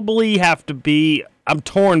probably have to be, I'm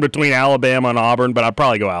torn between Alabama and Auburn, but I'd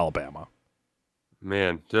probably go Alabama.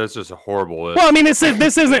 Man, that's just a horrible list. Well, I mean, this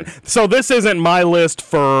isn't my list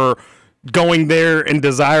for going there and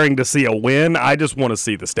desiring to see a win. I just want to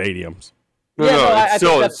see the stadiums.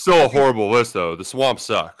 It's still a horrible list, though. The Swamp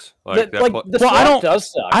sucks. The Swamp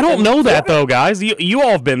does suck. I don't know that, though, guys. You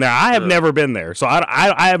all have been there. I have never been there, so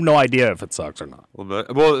I have no idea if it sucks or not.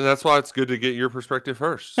 Well, that's why it's good to get your perspective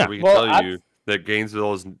first, so we can tell you that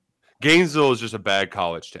Gainesville Gainesville is just a bad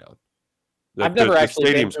college town. I've never actually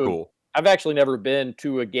been stadium's to cool. I've actually never been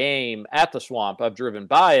to a game at the Swamp. I've driven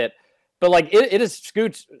by it, but like it is,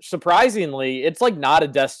 Scoots, surprisingly, it's like not a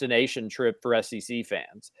destination trip for SEC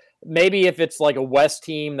fans. Maybe if it's like a West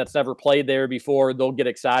team that's never played there before, they'll get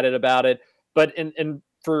excited about it. But in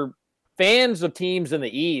for fans of teams in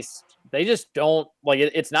the East, they just don't like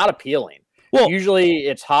it. It's not appealing. Well, usually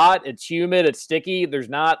it's hot, it's humid, it's sticky. There's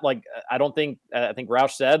not like I think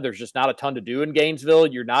Roush said there's just not a ton to do in Gainesville.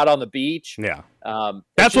 You're not on the beach. Yeah,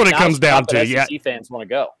 that's what it comes down to. Yeah, SEC fans want to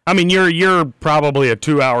go. I mean, you're probably a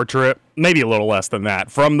 2-hour trip, maybe a little less than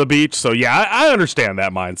that from the beach. So yeah, I understand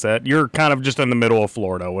that mindset. You're kind of just in the middle of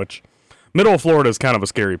Florida, which middle of Florida is kind of a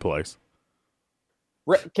scary place.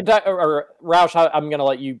 Kentucky or Roush, I'm going to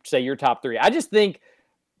let you say your top three. I just think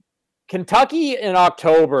Kentucky in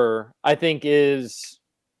October, I think it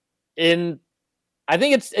should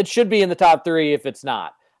be in the top three if it's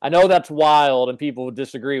not. I know that's wild and people would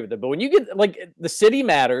disagree with it, but when you get like the city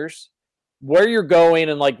matters, where you're going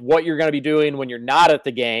and like what you're going to be doing when you're not at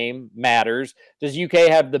the game matters. Does UK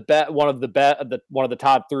have one of the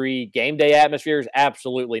top three game day atmospheres?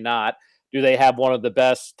 Absolutely not. Do they have one of the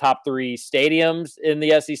best top three stadiums in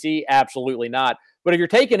the SEC? Absolutely not. But if you're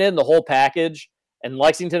taking in the whole package, and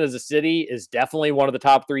Lexington as a city is definitely one of the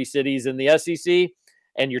top three cities in the SEC,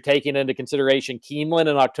 and you're taking into consideration Keeneland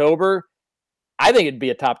in October, I think it'd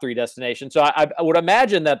be a top three destination. So I would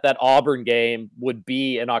imagine that Auburn game would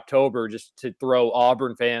be in October just to throw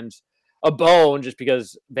Auburn fans a bone, just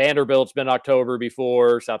because Vanderbilt's been October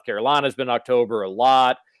before, South Carolina's been October a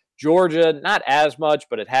lot, Georgia, not as much,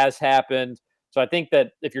 but it has happened. So I think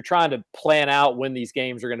that if you're trying to plan out when these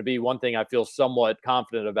games are going to be, one thing I feel somewhat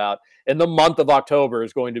confident about in the month of October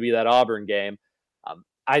is going to be that Auburn game.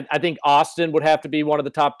 I think Austin would have to be one of the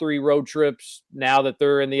top three road trips now that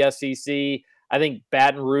they're in the SEC. I think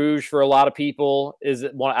Baton Rouge for a lot of people is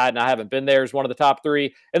one. I haven't been there, is one of the top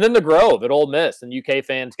three. And then the Grove at Ole Miss, and UK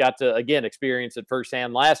fans got to, again, experience it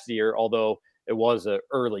firsthand last year, although it was an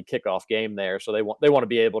early kickoff game there. So they want to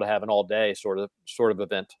be able to have an all day sort of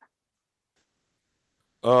event.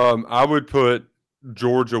 I would put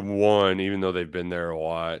Georgia 1, even though they've been there a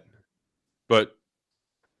lot. But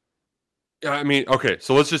I mean, okay,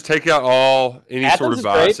 so let's just take out any Athens sort of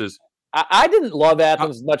biases. I didn't love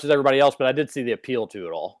Athens as much as everybody else, but I did see the appeal to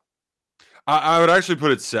it all. I would actually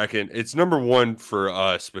put it second. It's number one for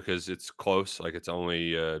us because it's close. Like it's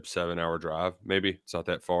only a 7-hour drive, maybe. It's not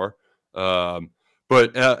that far.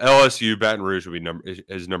 But LSU, Baton Rouge would be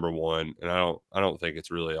number one, and I don't think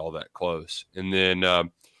it's really all that close. And then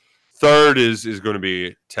third is going to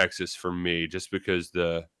be Texas for me, just because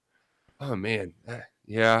I don't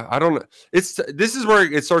know. This is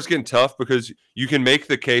where it starts getting tough because you can make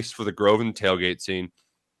the case for the Grove and the tailgate scene.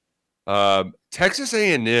 Texas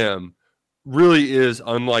A&M really is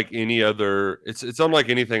unlike any other. It's unlike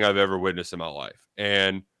anything I've ever witnessed in my life,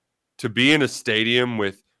 and to be in a stadium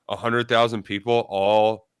with 100,000 people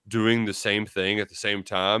all doing the same thing at the same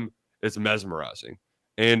time, it's mesmerizing.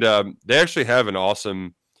 And they actually have an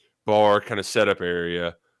awesome bar kind of setup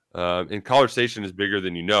area. And College Station is bigger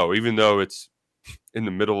than you know, even though it's in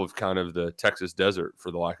the middle of kind of the Texas desert,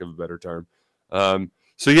 for the lack of a better term.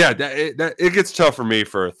 So yeah, it gets tough for me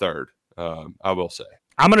for a third, I will say.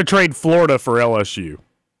 I'm going to trade Florida for LSU.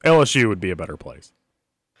 LSU would be a better place.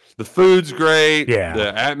 The food's great. Yeah.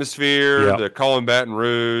 The atmosphere, Yep. the calling Baton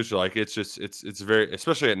Rouge, like it's just it's very,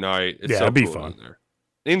 especially at night. It's so it'd be cool fun out there.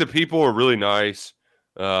 And the people are really nice.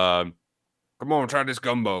 Come on, try this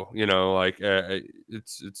gumbo. You know, like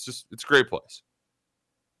it's a great place.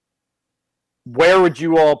 Where would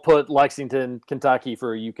you all put Lexington, Kentucky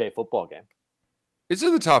for a UK football game? It's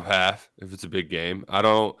in the top half if it's a big game.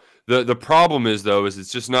 The problem is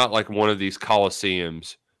it's just not like one of these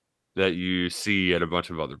coliseums that you see at a bunch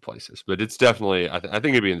of other places. But it's definitely, I think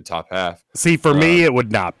it'd be in the top half. See, for me, it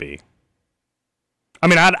would not be. I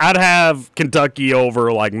mean, I'd have Kentucky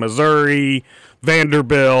over like Missouri,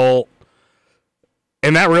 Vanderbilt,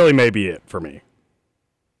 and that really may be it for me.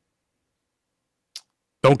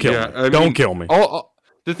 Don't kill me. Don't kill me.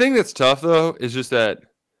 The thing that's tough, though, is just that,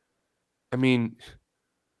 I mean,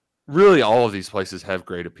 really all of these places have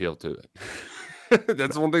great appeal to it.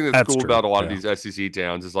 That's one thing that's cool true. about a lot of these SEC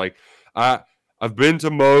towns is like, I've been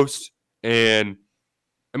to most, and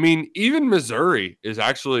I mean, even Missouri is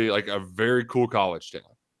actually like a very cool college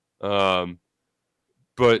town.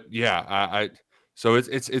 But yeah, so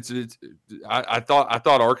I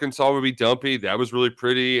thought Arkansas would be dumpy. That was really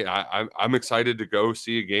pretty. I'm excited to go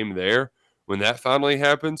see a game there when that finally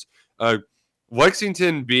happens.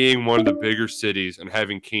 Lexington being one of the bigger cities and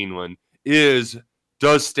having Keeneland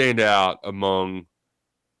does stand out among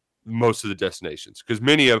most of the destinations, because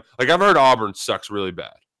many of, like, I've heard Auburn sucks really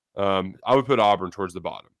bad. I would put Auburn towards the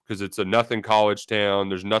bottom because it's a nothing college town.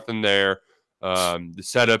 There's nothing there. The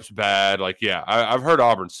setup's bad. Like, yeah, I've heard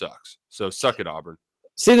Auburn sucks. So suck it, Auburn.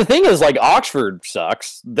 See, the thing is, like, Oxford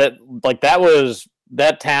sucks.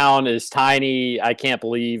 That town is tiny. I can't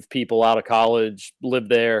believe people out of college live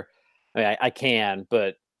there. I mean, I can,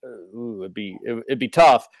 but it'd be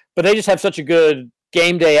tough. But they just have such a good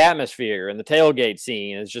game day atmosphere, and the tailgate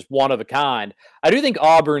scene is just one of a kind. I do think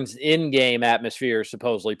Auburn's in-game atmosphere is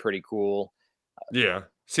supposedly pretty cool. Yeah,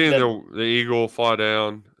 seeing the eagle fly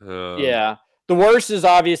down. Yeah. The worst is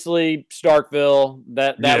obviously Starkville.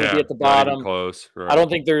 That would be at the bottom. Close. Right. I don't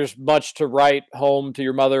think there's much to write home to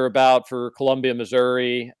your mother about for Columbia,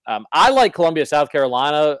 Missouri. I like Columbia, South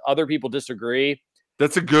Carolina. Other people disagree.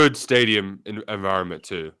 That's a good stadium environment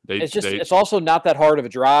too. It's also not that hard of a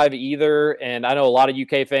drive either. And I know a lot of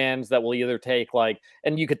UK fans that will either take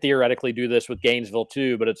and you could theoretically do this with Gainesville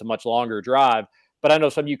too, but it's a much longer drive. But I know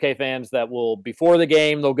some UK fans that will, before the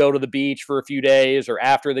game, they'll go to the beach for a few days, or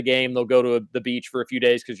after the game, they'll go to the beach for a few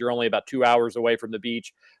days because you're only about 2 hours away from the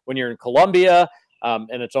beach when you're in Columbia.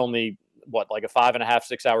 And it's only, like a 5.5,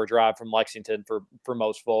 6 hour drive from Lexington for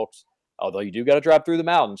most folks, although you do got to drive through the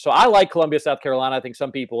mountains. So I like Columbia, South Carolina. I think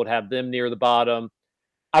some people would have them near the bottom.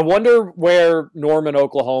 I wonder where Norman,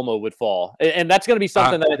 Oklahoma would fall. And that's going to be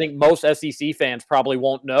something that I think most SEC fans probably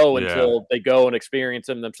won't know until they go and experience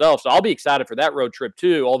them themselves. So I'll be excited for that road trip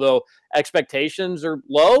too, although expectations are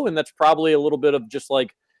low, and that's probably a little bit of just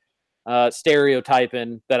like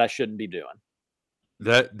stereotyping that I shouldn't be doing.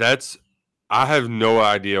 I have no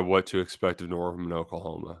idea what to expect of Norman,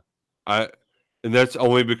 Oklahoma. And that's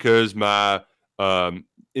only because my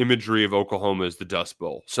imagery of Oklahoma is the Dust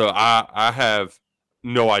Bowl. So I have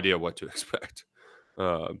no idea what to expect.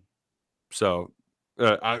 I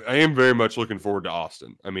am very much looking forward to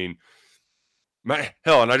Austin. I mean,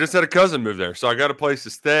 and I just had a cousin move there, so I got a place to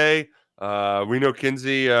stay. We know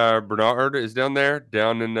Kinsey Bernard is down there,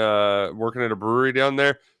 working at a brewery down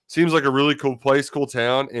there. Seems like a really cool place, cool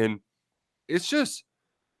town, and it's just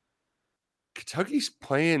Kentucky's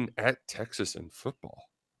playing at Texas in football.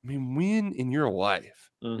 I mean, when in your life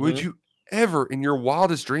would you ever, in your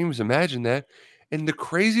wildest dreams, imagine that? And the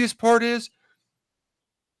craziest part is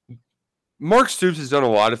Mark Stoops has done a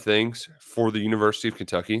lot of things for the University of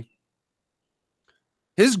Kentucky.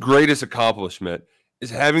 His greatest accomplishment is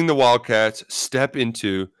having the Wildcats step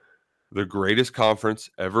into the greatest conference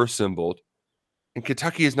ever assembled. And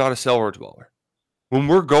Kentucky is not a cellar dweller. When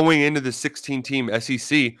we're going into the 16-team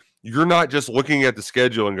SEC, you're not just looking at the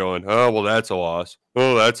schedule and going, oh, well, that's a loss.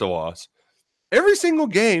 Oh, that's a loss. Every single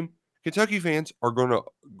game, Kentucky fans are going to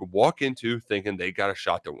walk into thinking they got a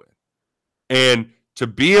shot to win. And to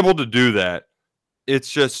be able to do that, it's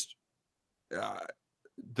just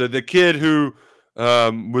the kid who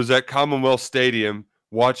was at Commonwealth Stadium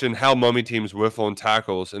watching how mummy teams whiff on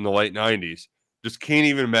tackles in the late 90s just can't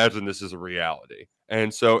even imagine this is a reality.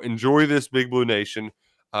 And so enjoy this, Big Blue Nation.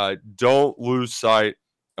 Don't lose sight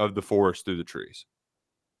of the forest through the trees.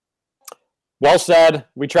 Well said.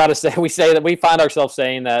 We say that we find ourselves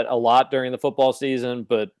saying that a lot during the football season,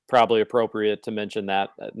 but probably appropriate to mention that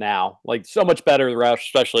now. Like, so much better, Roush,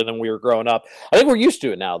 especially than we were growing up. I think we're used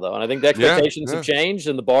to it now, though, and I think the expectations have changed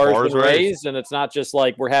and the bar has been raised, and it's not just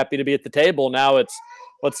like we're happy to be at the table. Now it's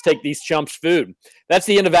let's take these chumps food. That's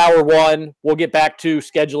the end of hour one. We'll get back to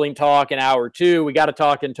scheduling talk in hour two. We got to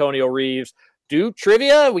talk Antonio Reeves. Do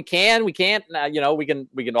trivia? We can. We can't. We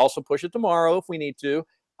can also push it tomorrow if we need to.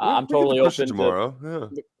 I'm totally open tomorrow.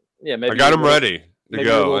 Yeah, maybe I got them ready to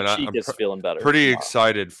go, and I'm feeling better. Pretty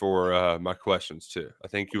excited for my questions too. I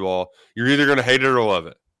think you're either going to hate it or love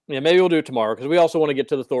it. Yeah, maybe we'll do it tomorrow because we also want to get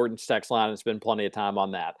to the Thornton's text line and spend plenty of time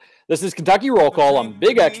on that. This is Kentucky Roll Call on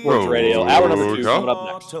Big X Sports Radio. Hour number 2 coming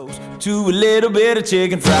up next. To a little bit of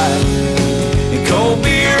chicken fried and cold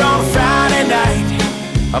beer on a Friday night.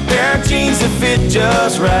 A pair of jeans that fit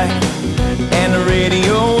just right, and the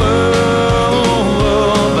radio.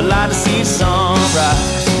 I like to see the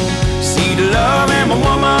sunrise, see the love in my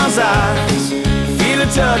woman's eyes, feel the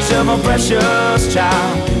touch of my precious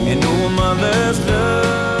child, and know a mother's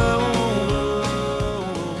love.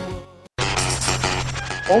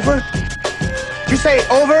 Over? You say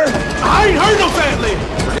over? I ain't heard no family.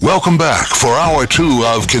 Welcome back for hour 2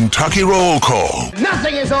 of Kentucky Roll Call.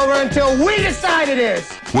 Nothing is over until we decide it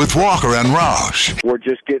is. With Walker and Roush. We're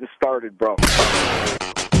just getting started, bro.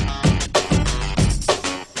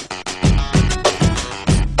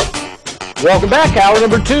 Welcome back, hour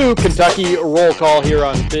number 2, Kentucky Roll Call here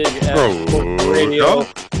on Big X Sports Radio.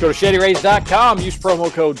 Go to ShadyRays.com. Use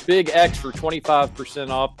promo code BIGX for 25%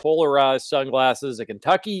 off polarized sunglasses, a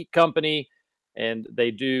Kentucky company, and they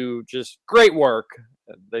do just great work.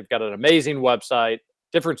 They've got an amazing website,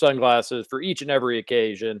 different sunglasses for each and every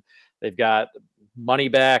occasion. They've got money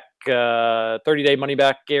back, 30-day money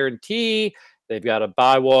back guarantee. They've got a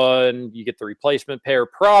buy one, you get the replacement pair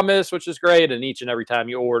promise, which is great. And each and every time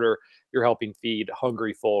you order, you're helping feed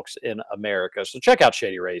hungry folks in America. So check out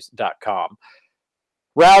ShadyRays.com.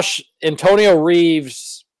 Roush, Antonio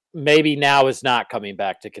Reeves maybe now is not coming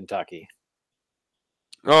back to Kentucky.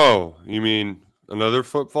 Oh, you mean another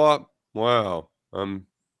flip-flop? Wow. I'm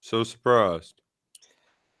so surprised.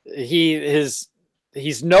 He's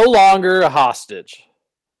no longer a hostage.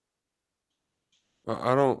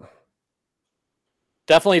 I don't...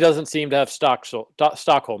 Definitely doesn't seem to have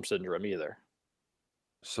Stockholm syndrome either.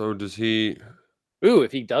 So does he... Ooh,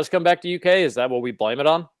 if he does come back to UK, is that what we blame it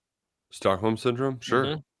on? Stockholm syndrome? Sure.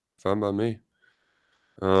 Mm-hmm. Fine by me.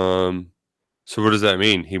 So what does that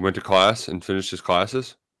mean? He went to class and finished his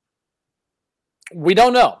classes? We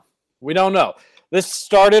don't know. This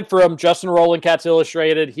started from Justin Rowland, Cats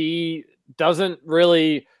Illustrated. He doesn't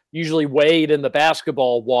really usually wade in the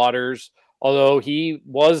basketball waters, although he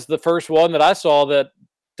was the first one that I saw that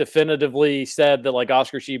definitively said that like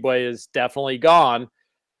Oscar Tshiebwe is definitely gone.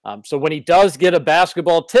 So when he does get a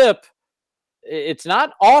basketball tip, it's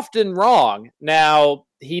not often wrong. Now,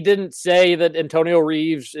 he didn't say that Antonio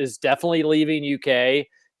Reeves is definitely leaving UK.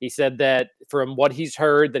 He said that from what he's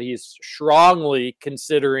heard, that he's strongly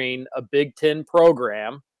considering a Big Ten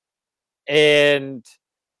program. And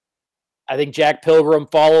I think Jack Pilgrim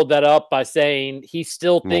followed that up by saying he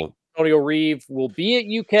still thinks Antonio Reeves will be at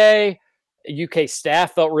UK. UK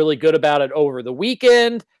staff felt really good about it over the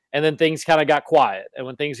weekend. And then things kind of got quiet. And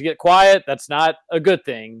when things get quiet, that's not a good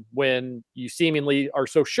thing when you seemingly are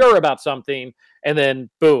so sure about something and then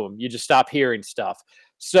boom, you just stop hearing stuff.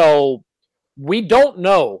 So we don't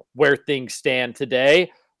know where things stand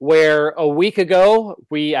today, where a week ago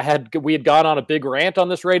we had gone on a big rant on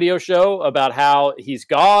this radio show about how he's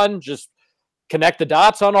gone, just connect the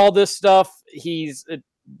dots on all this stuff.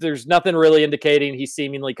 There's nothing really indicating he's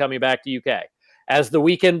seemingly coming back to UK. As the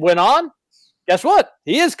weekend went on, guess what?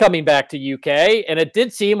 He is coming back to UK, and it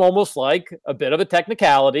did seem almost like a bit of a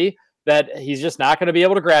technicality that he's just not going to be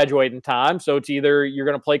able to graduate in time. So it's either you're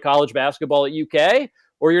going to play college basketball at UK,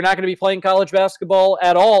 or you're not going to be playing college basketball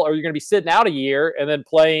at all, or you're going to be sitting out a year and then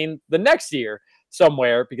playing the next year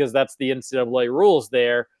somewhere, because that's the NCAA rules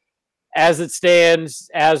there. As it stands,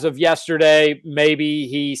 as of yesterday, maybe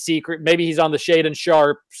he's on the Shade and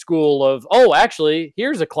Sharp school of, oh, actually,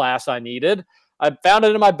 here's a class I needed. I found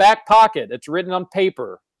it in my back pocket. It's written on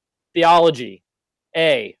paper. Theology.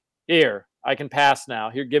 A. Here, I can pass now.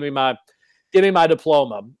 Here, give me my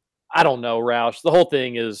diploma. I don't know, Roush. The whole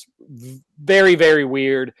thing is very, very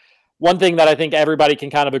weird. One thing that I think everybody can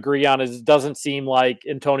kind of agree on is it doesn't seem like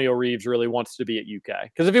Antonio Reeves really wants to be at UK.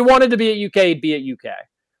 Because if he wanted to be at UK, he'd be at UK.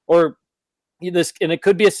 Or this, and it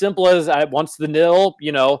could be as simple as I wants the nil,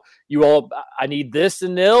 I need this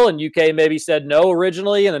in nil, and UK maybe said no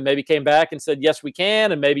originally, and then maybe came back and said yes we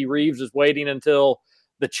can, and maybe Reeves is waiting until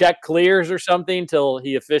the check clears or something till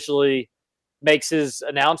he officially makes his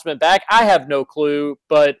announcement back. I have no clue,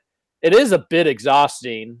 but it is a bit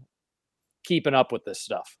exhausting keeping up with this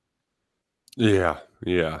stuff. Yeah.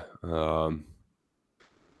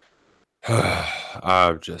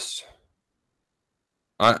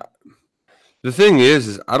 The thing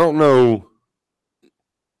is I don't know.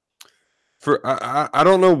 I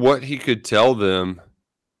don't know what he could tell them.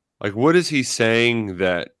 Like, what is he saying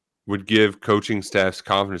that would give coaching staffs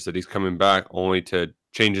confidence that he's coming back, only to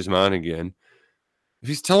change his mind again? If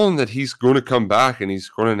he's telling them that he's going to come back and he's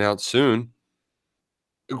going to announce soon,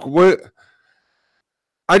 what?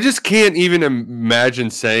 I just can't even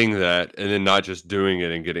imagine saying that and then not just doing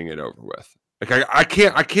it and getting it over with. Like, I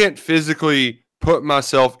can't physically put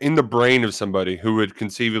myself in the brain of somebody who would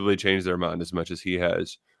conceivably change their mind as much as he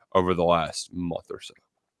has over the last month or so.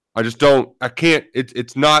 I just don't. I can't.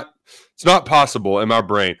 It's not possible in my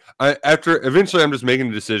brain. Eventually, I'm just making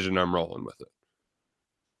a decision. I'm rolling with it.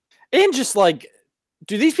 And just like,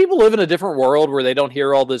 do these people live in a different world where they don't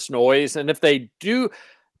hear all this noise? And if they do,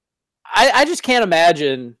 I just can't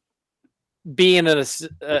imagine being in a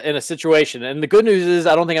situation. And the good news is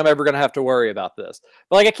I don't think I'm ever going to have to worry about this.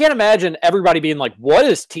 But like, I can't imagine everybody being like, what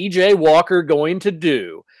is TJ Walker going to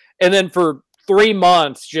do? And then for 3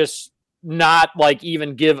 months, just not like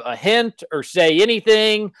even give a hint or say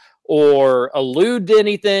anything or allude to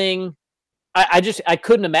anything. I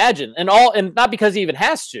couldn't imagine, and not because he even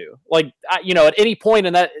has to. Like, at any point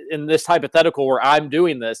in this hypothetical where I'm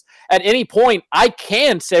doing this, at any point I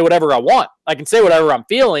can say whatever I want. I can say whatever I'm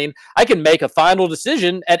feeling. I can make a final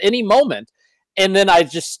decision at any moment, and then I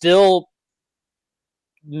just still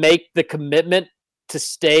make the commitment to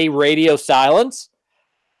stay radio silence.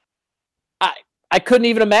 I couldn't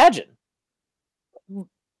even imagine.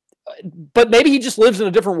 But maybe he just lives in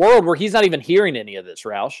a different world where he's not even hearing any of this,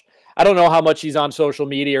 Roush. I don't know how much he's on social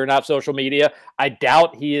media or not social media. I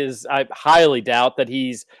doubt he is. I highly doubt that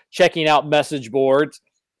he's checking out message boards.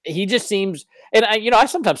 He just seems, and I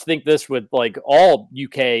sometimes think this with like all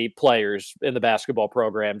UK players in the basketball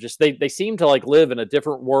program. Just they seem to like live in a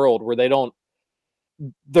different world where they're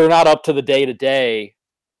not up to the day-to-day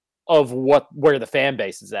of where the fan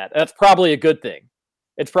base is at. That's probably a good thing.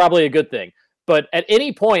 It's probably a good thing. But at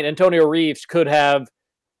any point, Antonio Reeves could have,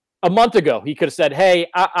 a month ago, he could have said, "Hey,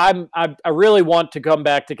 I really want to come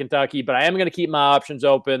back to Kentucky, but I am going to keep my options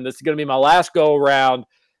open. This is going to be my last go around.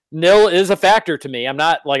 Nil is a factor to me. I'm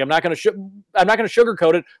not going to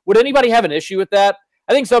sugarcoat it." Would anybody have an issue with that?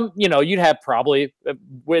 I think you'd have probably,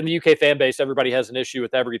 in the UK fan base, everybody has an issue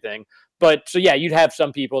with everything. But so yeah, you'd have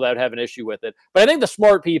some people that would have an issue with it. But I think the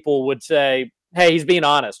smart people would say, "Hey, he's being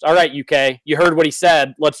honest. All right, UK, you heard what he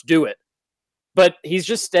said. Let's do it." But he's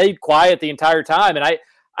just stayed quiet the entire time. And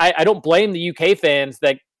I don't blame the UK fans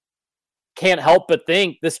that can't help but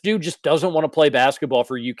think this dude just doesn't want to play basketball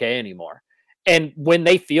for UK anymore. And when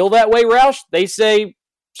they feel that way, Roush, they say,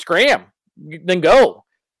 scram, then go.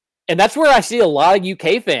 And that's where I see a lot of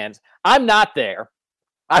UK fans. I'm not there.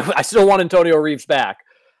 I still want Antonio Reeves back.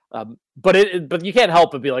 But you can't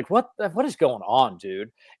help but be like, what is going on,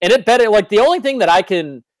 dude? And the only thing that I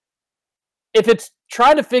can, if it's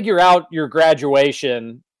trying to figure out your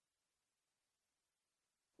graduation,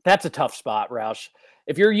 that's a tough spot, Roush.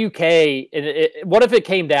 If you're UK, what if it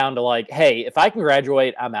came down to like, hey, if I can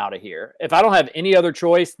graduate, I'm out of here. If I don't have any other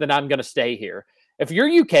choice, then I'm going to stay here. If you're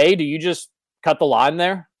UK, do you just cut the line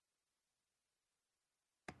there?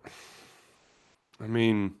 I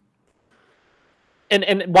mean,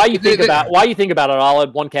 and why you think about it, I'll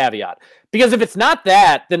add one caveat. Because if it's not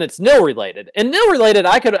that, then it's nil related. And nil related,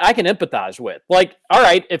 I can empathize with. Like, all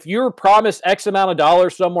right, if you're promised X amount of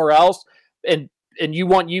dollars somewhere else, and you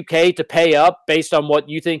want UK to pay up based on what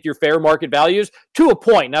you think your fair market value is, to a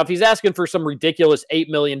point. Now, if he's asking for some ridiculous $8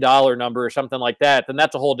 million number or something like that, then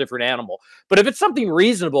that's a whole different animal. But if it's something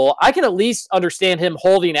reasonable, I can at least understand him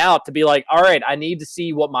holding out to be like, all right, I need to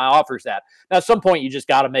see what my offer's at. Now, at some point, you just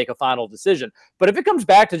got to make a final decision. But if it comes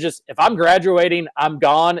back to just, if I'm graduating, I'm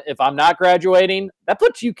gone. If I'm not graduating, that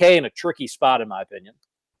puts UK in a tricky spot, in my opinion.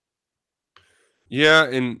 Yeah,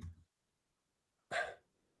 and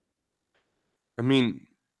I mean,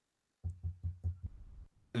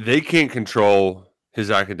 they can't control his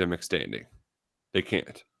academic standing. They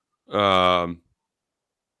can't.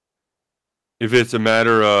 If it's a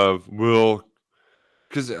matter of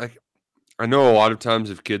because I know a lot of times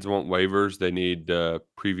if kids want waivers, they need the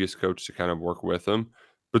previous coach to kind of work with them.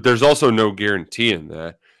 But there's also no guarantee in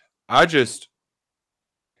that. I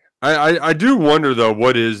do wonder, though,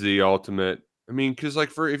 what is the ultimate? I mean, because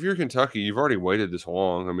if you're Kentucky, you've already waited this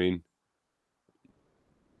long. I mean,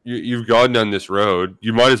 you've gone down this road.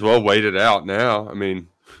 You might as well wait it out now. I mean,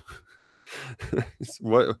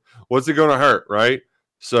 what's it going to hurt, right?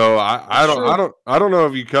 So I don't know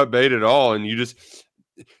if you cut bait at all, and you just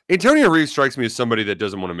Antonio Reeves strikes me as somebody that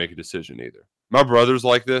doesn't want to make a decision either. My brother's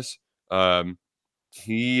like this.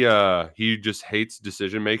 He just hates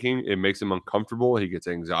decision making. It makes him uncomfortable. He gets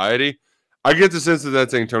anxiety. I get the sense that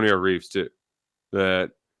that's Antonio Reeves too. That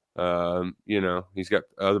he's got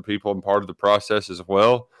other people in part of the process as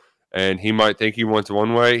well, and he might think he wants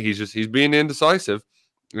one way. He's being indecisive,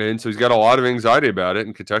 and so he's got a lot of anxiety about it.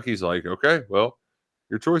 And Kentucky's like, okay, well,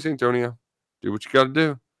 your choice, Antonio. Do what you got to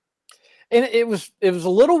do. And it was a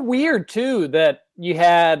little weird too that you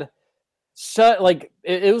had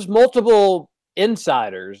it was multiple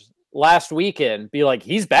insiders last weekend be like,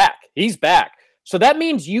 he's back. So that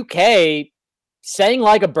means UK sang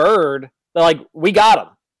like a bird. They're like, we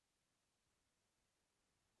got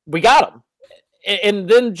him. And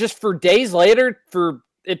then just for days later, for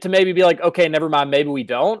it to maybe be like, okay, never mind, maybe we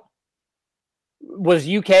don't. Was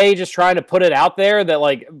UK just trying to put it out there that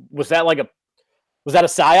was that a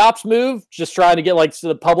psyops move? Just trying to get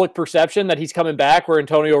the public perception that he's coming back, where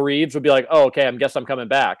Antonio Reeves would be like, oh, okay, I guess I'm coming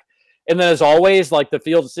back. And then as always, the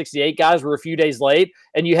Field of 68 guys were a few days late,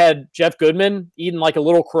 and you had Jeff Goodman eating like a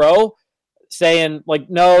little crow saying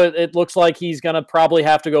no, it looks like he's going to probably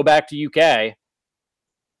have to go back to UK.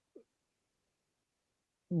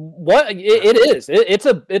 What it is.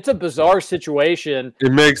 It's a bizarre situation.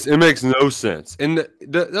 It makes no sense. And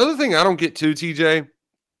the other thing I don't get too, TJ,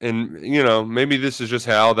 and maybe this is just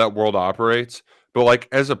how that world operates, but like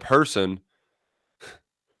as a person,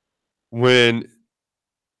 when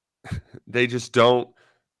they just don't,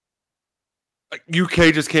 like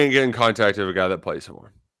UK just can't get in contact with a guy that plays for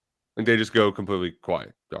him. Like they just go completely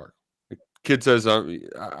quiet, dark. The kid says,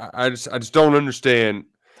 I just don't understand.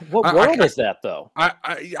 What world is that though?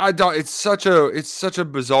 I don't. It's such a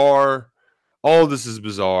bizarre. All of this is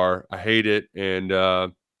bizarre. I hate it, and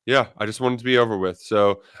yeah, I just want it to be over with.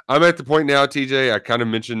 So I'm at the point now, TJ. I kind of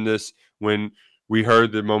mentioned this when we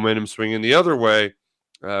heard the momentum swinging the other way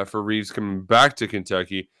for Reeves coming back to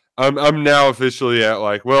Kentucky. I'm now officially at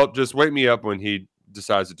like, well, just wake me up when he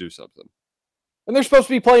decides to do something. And they're supposed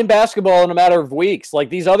to be playing basketball in a matter of weeks. Like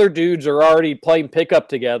these other dudes are already playing pickup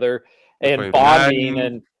together and bonding,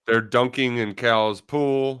 and they're dunking in Cal's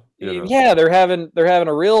pool. Yeah, they're having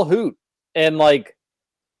a real hoot. And like,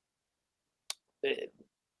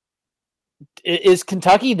 is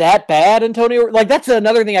Kentucky that bad, Antonio? Like that's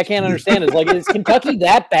another thing I can't understand. Is like, is Kentucky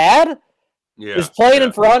that bad? Yeah, is playing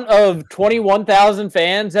in front of 21,000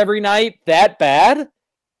 fans every night that bad?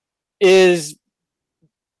 Is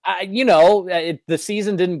the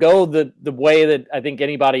season didn't go the way that I think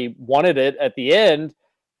anybody wanted it at the end.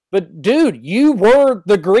 But, dude, you were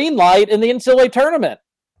the green light in the NCAA tournament.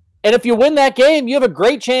 And if you win that game, you have a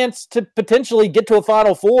great chance to potentially get to a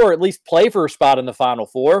Final Four, or at least play for a spot in the Final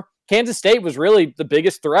Four. Kansas State was really the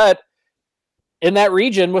biggest threat in that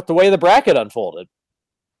region with the way the bracket unfolded.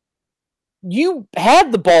 You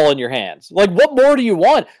had the ball in your hands. Like, what more do you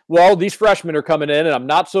want? Well, these freshmen are coming in, and I'm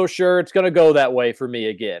not so sure it's going to go that way for me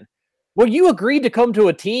again. Well, you agreed to come to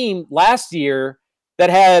a team last year that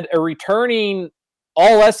had a returning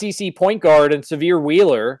all-SEC point guard in Severe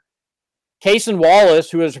Wheeler, Cason Wallace,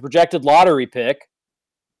 who is a projected lottery pick.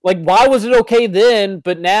 Like, why was it okay then,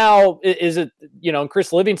 but now is it, and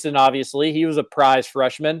Chris Livingston, obviously, he was a prize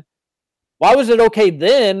freshman. Why was it okay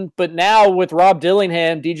then, but now with Rob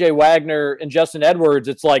Dillingham, DJ Wagner, and Justin Edwards,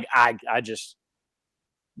 it's like,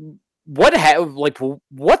 what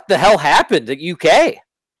the hell happened at UK?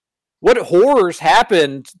 What horrors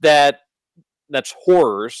happened that's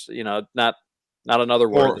horrors, not another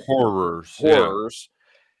word. Horrors. Horrors.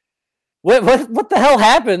 Yeah. What the hell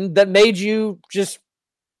happened that made you just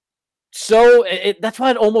so... that's why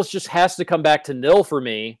it almost just has to come back to nil for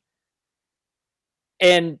me.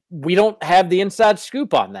 And we don't have the inside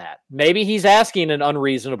scoop on that. Maybe he's asking an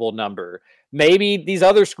unreasonable number. Maybe these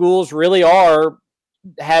other schools really are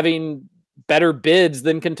having better bids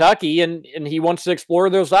than Kentucky, and he wants to explore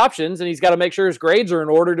those options, and he's got to make sure his grades are in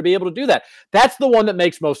order to be able to do that. That's the one that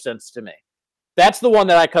makes most sense to me. That's the one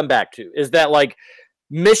that I come back to, is that like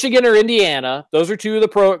Michigan or Indiana, those are two of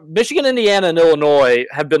the Michigan, Indiana, and Illinois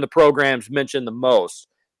have been the programs mentioned the most.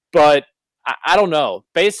 But I don't know.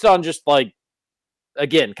 Based on just like,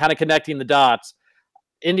 again, kind of connecting the dots,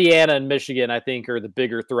 Indiana and Michigan, I think, are the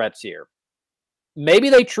bigger threats here. Maybe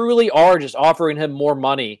they truly are just offering him more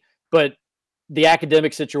money, but the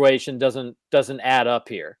academic situation doesn't add up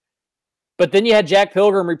here. But then you had Jack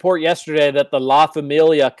Pilgrim report yesterday that the La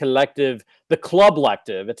Familia collective, the club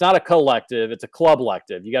lective, it's not a collective, it's a club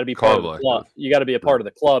lective. You got to be part of the club. You got to be a part of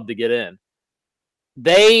the club to get in.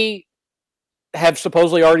 They have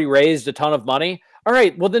supposedly already raised a ton of money. All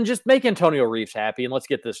right, well then just make Antonio Reeves happy and let's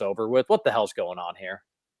get this over with. What the hell's going on here?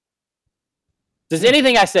 Does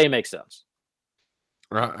anything I say make sense?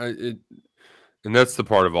 And that's the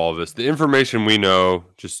part of all of this. The information we know,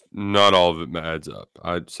 just not all of it adds up.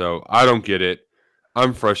 So I don't get it.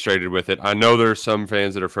 I'm frustrated with it. I know there are some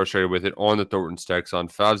fans that are frustrated with it on the Thornton's text on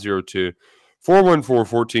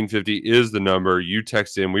 502-414-1450 is the number. You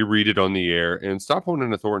text in, we read it on the air. And stop holding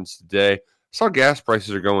the Thornton's today. I saw gas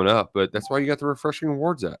prices are going up, but that's why you got the refreshing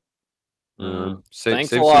rewards at. Thanks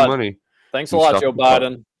save a lot. Some money. Thanks a lot, Joe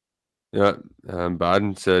Biden. Yeah,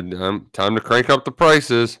 Biden said, time to crank up the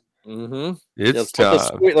prices. Mm-hmm. It's time.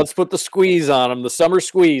 Let's put the squeeze on him, the summer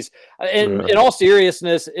squeeze. And in all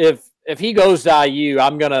seriousness, if he goes to IU,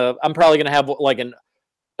 I'm probably gonna have like an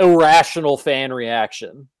irrational fan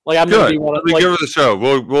reaction. Like I'm gonna be one of give it the show.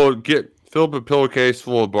 We'll fill up a pillowcase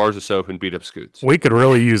full of bars of soap and beat up Scoots. We could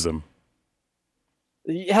really use them.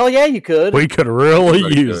 Hell yeah, you could. We could really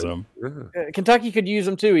use him. Yeah. Kentucky could use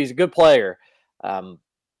him too. He's a good player.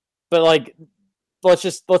 But like,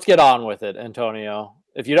 let's get on with it, Antonio.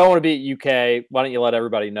 If you don't want to be at UK, why don't you let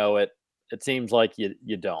everybody know it? It seems like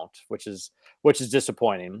you don't, which is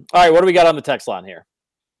disappointing. All right, what do we got on the text line here?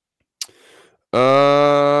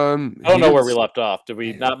 I don't know where we left off. Did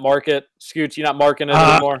we not mark it? Scoots, you not marking it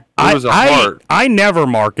anymore? I, was a heart. I never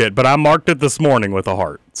mark it, but I marked it this morning with a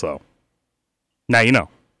heart. So now you know.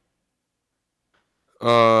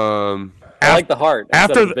 I like the heart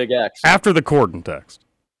instead of the big X. After the Corden text.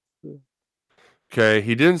 Okay,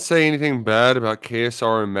 he didn't say anything bad about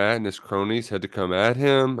KSR and Matt and his cronies had to come at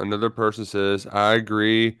him. Another person says, I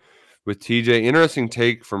agree with TJ. Interesting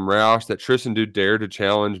take from Roush that Tristan do dare to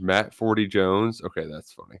challenge Matt 40 Jones. Okay,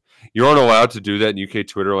 that's funny. You aren't allowed to do that in UK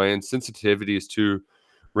Twitter land. Sensitivity is too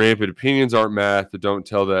rampant. Opinions aren't math, but don't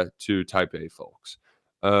tell that to type A folks.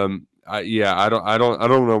 I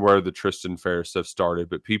don't know where the Tristan Ferris stuff started,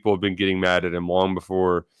 but people have been getting mad at him long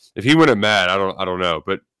before. If he went at Matt, I don't know,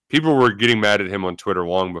 but people were getting mad at him on Twitter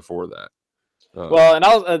long before that. Well, and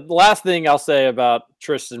the last thing I'll say about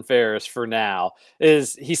Tristan Ferris for now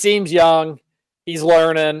is he seems young. He's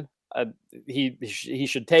learning. He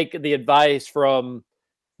should take the advice from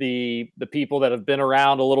the people that have been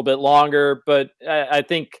around a little bit longer. But I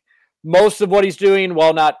think most of what he's doing,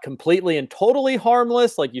 while not completely and totally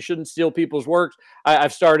harmless, like you shouldn't steal people's work,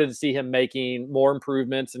 I've started to see him making more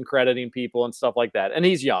improvements and crediting people and stuff like that. And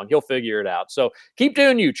he's young. He'll figure it out. So keep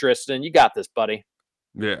doing you, Tristan. You got this, buddy.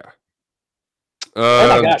 Yeah. Oh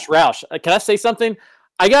my gosh, Roush, can I say something?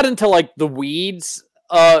 I got into like the weeds.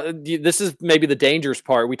 This is maybe the dangerous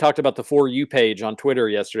part. We talked about the For You page on Twitter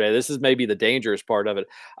yesterday. This is maybe the dangerous part of it.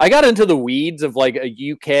 I got into the weeds of like a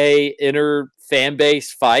UK inner fan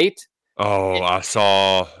base fight. Oh, I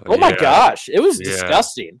saw. Oh my gosh, it was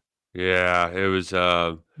disgusting. Yeah, it was.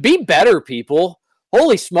 Be better, people.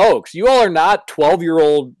 Holy smokes, you all are not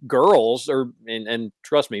 12-year-old girls, and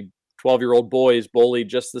trust me, 12-year-old boys bullied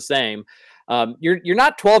just the same. You're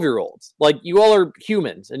not 12-year-olds. Like, you all are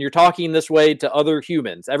humans, and you're talking this way to other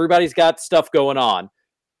humans. Everybody's got stuff going on.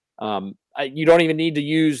 You don't even need to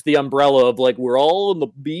use the umbrella of like we're all in the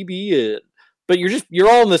BBN, but you're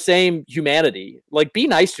all in the same humanity. Like, be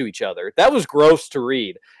nice to each other. That was gross to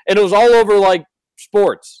read, and it was all over like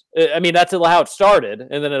sports. I mean, that's how it started,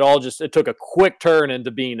 and then it took a quick turn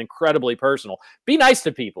into being incredibly personal. Be nice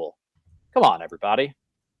to people. Come on, everybody.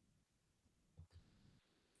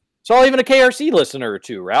 So even a KRC listener or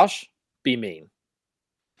two, Roush, be mean.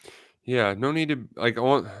 Yeah, no need to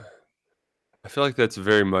I feel like that's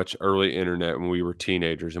very much early internet when we were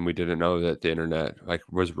teenagers and we didn't know that the internet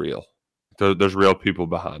was real. There's real people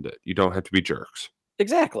behind it. You don't have to be jerks.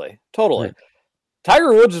 Exactly. Totally. Yeah.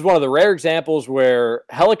 Tiger Woods is one of the rare examples where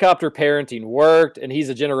helicopter parenting worked, and he's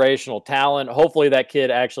a generational talent. Hopefully that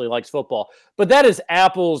kid actually likes football. But that is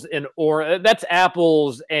apples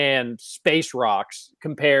and space rocks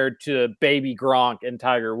compared to baby Gronk and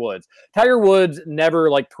Tiger Woods. Tiger Woods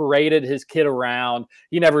never paraded his kid around.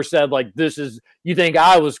 He never said you think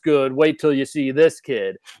I was good, wait till you see this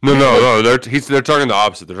kid. No. They're talking the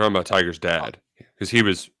opposite. They're talking about Tiger's dad because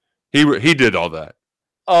he did all that.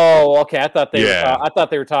 Oh, okay. I thought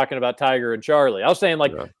they were talking about Tiger and Charlie. I was saying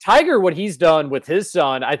Tiger, what he's done with his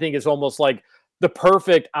son, I think is almost like the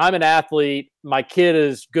perfect, I'm an athlete, my kid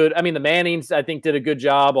is good. I mean, the Mannings, I think, did a good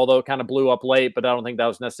job, although it kind of blew up late, but I don't think that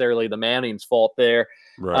was necessarily the Mannings' fault there.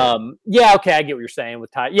 Right. Yeah, okay, I get what you're saying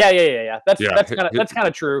with Tiger. Yeah. That's kind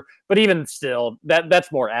of true. But even still,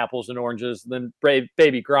 that's more apples and oranges than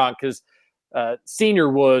baby Gronk, because Senior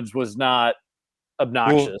Woods was not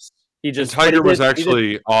obnoxious. Tiger was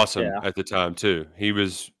actually awesome at the time too. He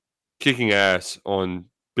was kicking ass on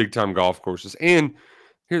big time golf courses. And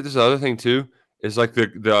here's the other thing too, is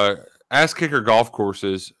the ass kicker golf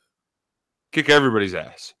courses kick everybody's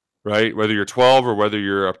ass, right? Whether you're 12 or whether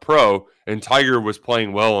you're a pro, and Tiger was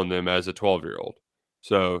playing well on them as a 12-year-old.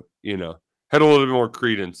 So, had a little bit more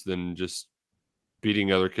credence than just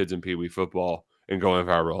beating other kids in Pee Wee football and going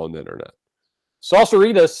viral on the internet.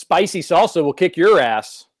 Salsarita Spicy Salsa will kick your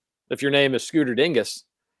ass if your name is Scooter Dingus.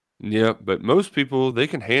 Yeah, but most people, they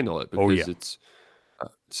can handle it because it's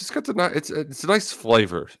just got it's a nice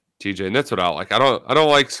flavor, TJ, and that's what I like. I don't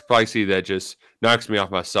like spicy that just knocks me off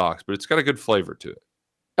my socks, but it's got a good flavor to it.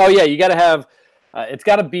 Oh yeah, you got to have it's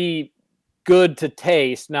got to be good to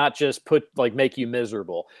taste, not just make you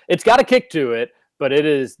miserable. It's got a kick to it, but it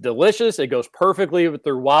is delicious. It goes perfectly with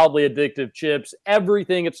their wildly addictive chips.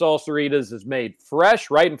 Everything at Salsaritas is made fresh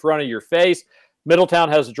right in front of your face. Middletown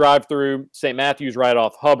has a drive-through. St. Matthews right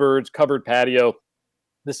off Hubbard's, covered patio.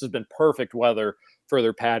 This has been perfect weather for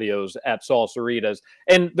their patios at Salsaritas.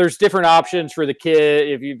 And there's different options for the kid.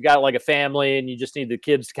 If you've got a family and you just need the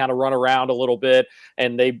kids to kind of run around a little bit,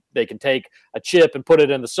 and they can take a chip and put it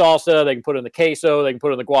in the salsa. They can put it in the queso. They can put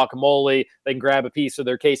it in the guacamole. They can grab a piece of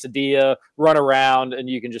their quesadilla, run around, and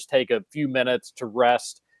you can just take a few minutes to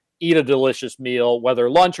rest eat a delicious meal, whether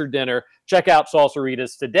lunch or dinner. Check out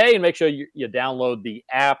Salsaritas today and make sure you download the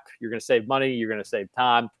app. You're going to save money. You're going to save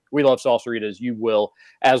time. We love Salsaritas. You will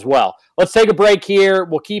as well. Let's take a break here.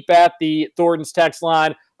 We'll keep at the Thornton's text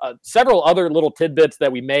line. Several other little tidbits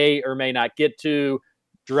that we may or may not get to.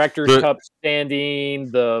 Director's Cup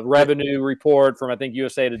standing, the revenue report from, I think,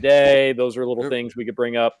 USA Today. Those are little things we could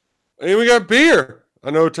bring up. And we got beer.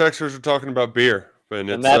 I know texters are talking about beer, and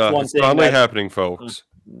it's finally happening, folks.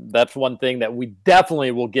 That's one thing that we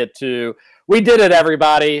definitely will get to. We did it,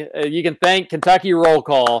 everybody. You can thank Kentucky Roll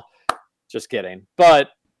Call. Just kidding. But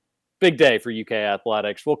big day for UK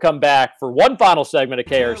athletics. We'll come back for one final segment of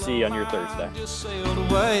KRC on your Thursday.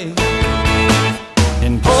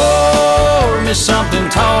 And pour me something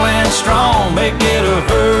tall and strong, make it a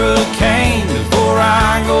hurricane before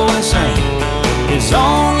I go insane. It's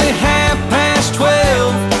only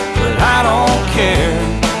 12:30, but I don't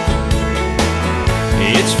care.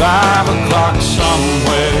 It's 5 o'clock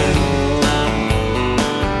somewhere.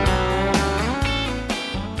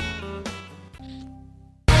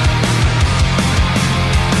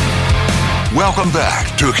 Welcome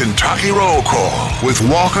back to Kentucky Roll Call with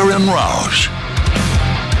Walker and Roush.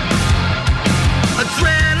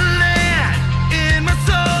 Adrenaline in my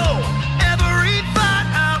soul, every thought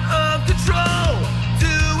out of control.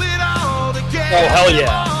 Do it all again. Oh, hell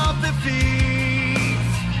yeah.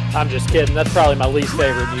 I'm just kidding. That's probably my least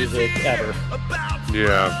favorite music ever.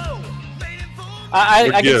 Yeah.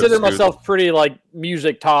 I consider myself pretty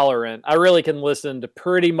music tolerant. I really can listen to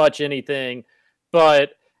pretty much anything, and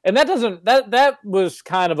that was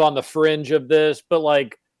kind of on the fringe of this, but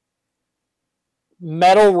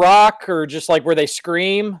metal rock or just where they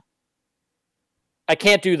scream, I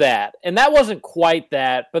can't do that. And that wasn't quite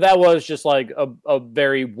that, but that was just a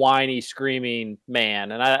very whiny, screaming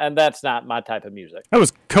man. And that's not my type of music. That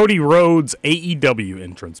was Cody Rhodes' AEW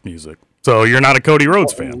entrance music. So you're not a Cody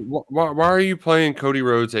Rhodes fan. Why are you playing Cody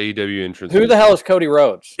Rhodes' AEW entrance? Who the hell is Cody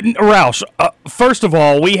Rhodes? Roush, first of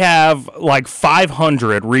all, we have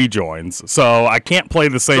 500 rejoins, so I can't play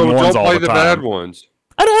the same ones all the time. Don't play the bad ones.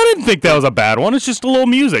 I didn't think that was a bad one. It's just a little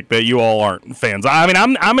music that you all aren't fans. I mean,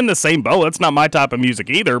 I'm in the same boat. That's not my type of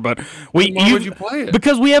music either. But why would you play it?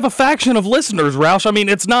 Because we have a faction of listeners, Roush. I mean,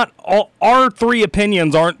 it's not all, our three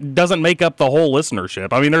opinions doesn't make up the whole listenership.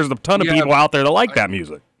 I mean, there's a ton of people out there that like that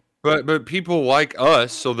music. But people like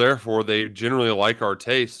us, so therefore they generally like our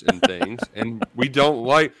taste in things, and we don't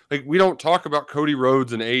we don't talk about Cody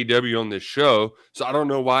Rhodes and AEW on this show, so I don't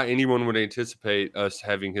know why anyone would anticipate us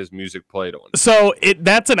having his music played on. So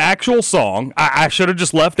that's an actual song. I should have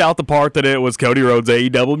just left out the part that it was Cody Rhodes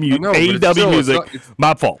AEW music.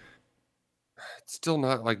 My fault. It's still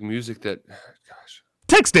not music that. Gosh.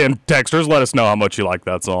 Text in, texters. Let us know how much you like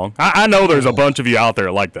that song. I know there's a bunch of you out there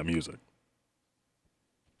that like that music.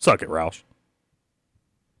 Suck it, Roush.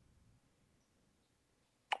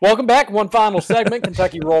 Welcome back. One final segment,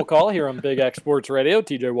 Kentucky Roll Call here on Big X Sports Radio.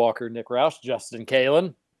 TJ Walker, Nick Roush, Justin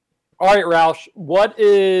Kalen. All right, Roush, what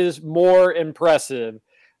is more impressive?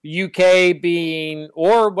 UK being,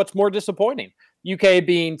 or what's more disappointing? UK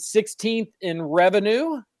being 16th in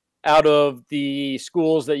revenue out of the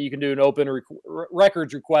schools that you can do an open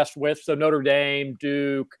records request with. So Notre Dame,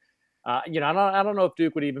 Duke, I don't know if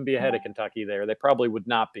Duke would even be ahead of Kentucky there. They probably would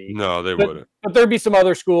not be. No, they wouldn't. But there'd be some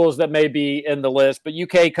other schools that may be in the list. But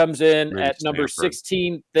UK comes in at number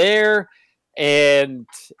 16 there. And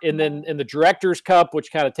then in the Director's Cup,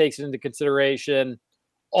 which kind of takes into consideration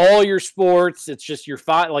all your sports, it's just your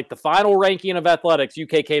the final ranking of athletics,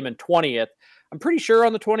 UK came in 20th. I'm pretty sure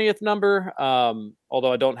on the 20th number,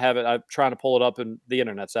 although I don't have it. I'm trying to pull it up and the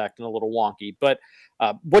internet's acting a little wonky. But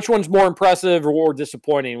which one's more impressive or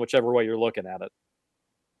disappointing, whichever way you're looking at it?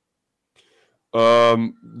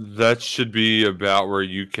 That should be about where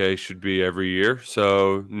UK should be every year.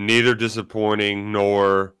 So neither disappointing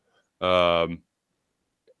nor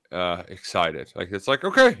excited. It's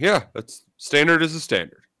okay, yeah, that's standard is a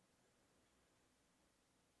standard.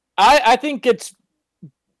 I think it's,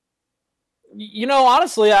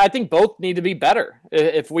 honestly, I think both need to be better.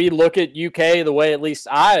 If we look at UK the way at least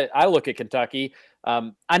I look at Kentucky,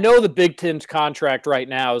 I know the Big Ten's contract right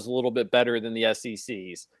now is a little bit better than the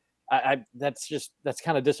SEC's. That's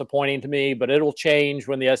kind of disappointing to me, but it'll change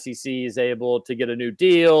when the SEC is able to get a new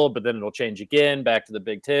deal, but then it'll change again back to the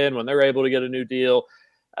Big Ten when they're able to get a new deal.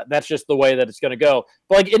 That's just the way that it's going to go.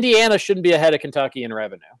 But Indiana shouldn't be ahead of Kentucky in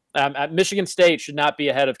revenue. Michigan State should not be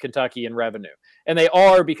ahead of Kentucky in revenue. And they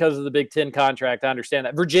are because of the Big Ten contract. I understand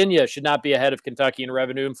that. Virginia should not be ahead of Kentucky in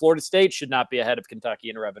revenue, and Florida State should not be ahead of Kentucky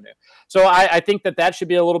in revenue. So I think that should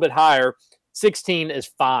be a little bit higher. 16 is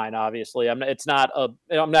fine. Obviously, it's not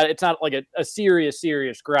like a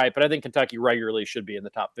serious gripe, but I think Kentucky regularly should be in the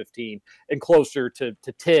top 15 and closer to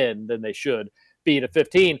 10 than they should be to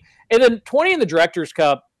 15. And then 20 in the Directors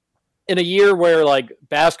Cup in a year where like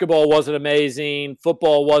basketball wasn't amazing,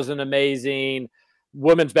 football wasn't amazing.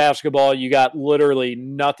 Women's basketball, you got literally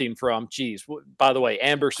nothing from. Geez, by the way,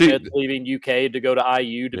 Amber Smith leaving UK to go to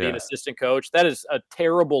IU to be an assistant coach. That is a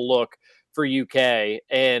terrible look for UK.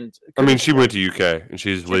 And I mean, she went to UK and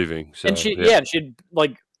she's leaving. So, and she'd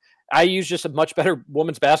like IU's just a much better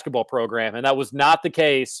women's basketball program, and that was not the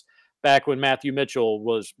case back when Matthew Mitchell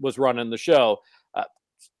was running the show.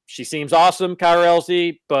 She seems awesome, Kyra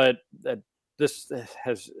Elsey, but this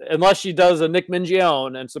has, unless she does a Nick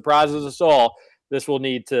Mingione and surprises us all, this will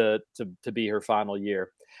need to be her final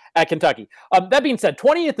year at Kentucky. That being said,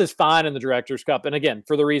 20th is fine in the Directors Cup, and again,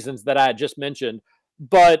 for the reasons that I had just mentioned.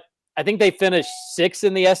 But I think they finished 6th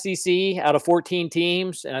in the SEC out of 14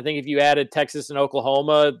 teams, and I think if you added Texas and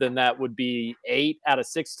Oklahoma, then that would be 8 out of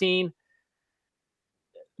 16.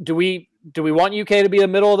 Do we want UK to be a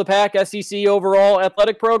middle of the pack SEC overall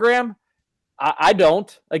athletic program? I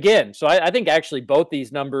don't. Again, so I think actually both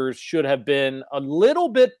these numbers should have been a little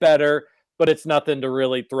bit better, but it's nothing to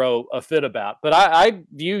really throw a fit about. But I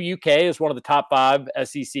view UK as one of the top 5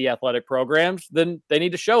 SEC athletic programs. Then they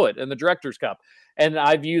need to show it in the Directors Cup. And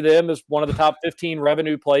I view them as one of the top 15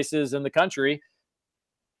 revenue places in the country.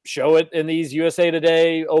 Show it in these USA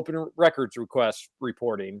Today open records request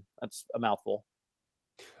reporting. That's a mouthful.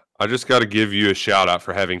 I just got to give you a shout out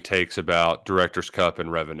for having takes about Directors Cup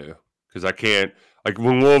and revenue. Because I can't, like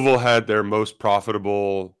when Louisville had their most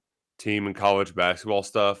profitable team in college basketball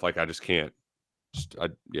stuff, like I just can't.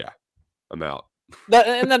 I'm out.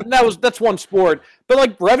 That's one sport, but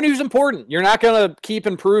like revenue is important. You're not going to keep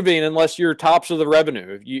improving unless you're tops of the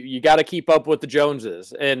revenue. You got to keep up with the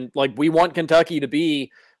Joneses, and like we want Kentucky to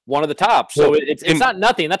be one of the tops. So it's not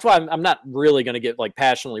nothing. That's why I'm not really going to get like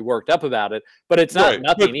passionately worked up about it, but it's not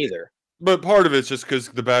nothing either. But part of it's just because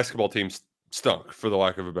the basketball team's stunk, for the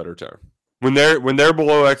lack of a better term. When they're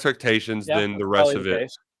below expectations, then the rest of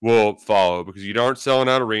it will follow because you aren't selling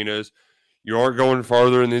out arenas, you aren't going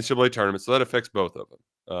farther in the NCAA tournament, so that affects both of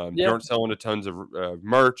them. You aren't selling a tons of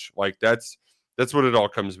merch. Like that's what it all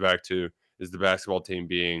comes back to, is the basketball team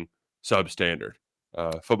being substandard.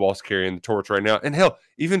 Football's carrying the torch right now, and hell,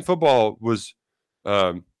 even football was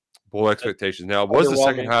below expectations. Now it was the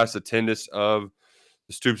second highest attendance of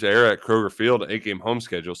the Stoops era at Kroger Field, an 8-game home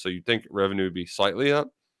schedule, so you'd think revenue would be slightly up.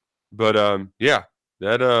 But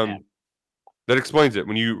that explains it.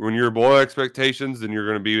 When you're below expectations, then you're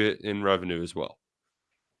going to be in revenue as well.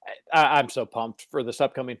 I'm so pumped for this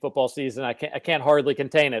upcoming football season. I can't hardly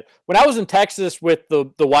contain it. When I was in Texas with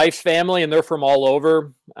the wife's family, and they're from all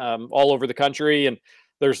over the country, and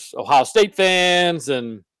there's Ohio State fans,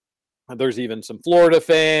 and there's even some Florida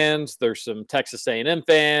fans. There's some Texas A&M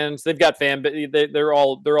fans. They've got they're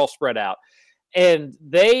all spread out. And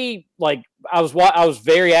they I was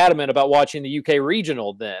very adamant about watching the UK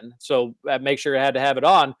regional then. So I make sure I had to have it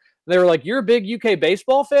on. They were like, "You're a big UK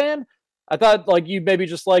baseball fan? I thought like you maybe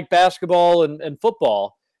just like basketball and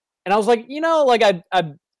football." And I was like,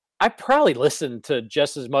 I probably listened to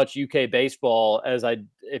just as much UK baseball as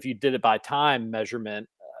if you did it by time measurement.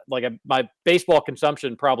 My baseball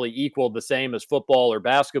consumption probably equaled the same as football or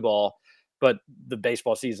basketball, but the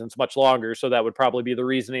baseball season's much longer, so that would probably be the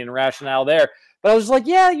reasoning and rationale there. But I was like,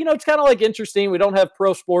 it's kind of like interesting. We don't have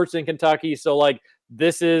pro sports in Kentucky, so like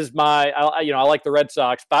this is I like the Red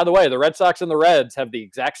Sox. By the way, the Red Sox and the Reds have the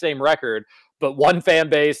exact same record, but one fan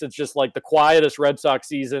base, it's just like the quietest Red Sox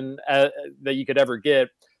season that you could ever get.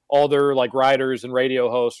 All their like writers and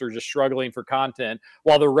radio hosts are just struggling for content,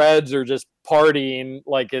 while the Reds are just partying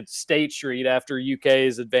like it's State Street after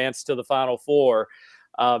UK's advanced to the Final Four.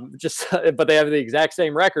 But they have the exact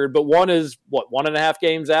same record, but one is 1.5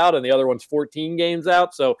 games out and the other one's 14 games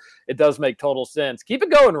out. So it does make total sense. Keep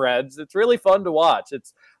it going, Reds. It's really fun to watch.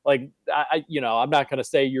 It's like, I'm not going to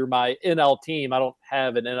say you're my NL team. I don't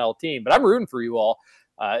have an NL team, but I'm rooting for you all.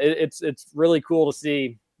 It's really cool to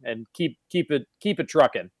see, and keep it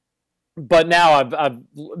trucking. But now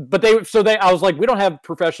I was like, we don't have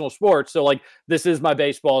professional sports. So like, this is my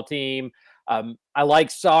baseball team. I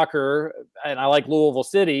like soccer and I like Louisville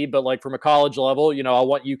City, but like from a college level, I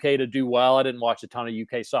want UK to do well. I didn't watch a ton of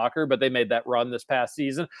UK soccer, but they made that run this past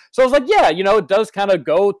season. So I was like, it does kind of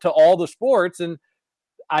go to all the sports. And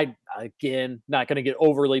I, again, not going to get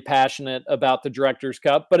overly passionate about the Directors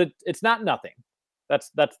Cup, but it's not nothing.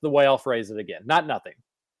 That's the way I'll phrase it again. Not nothing.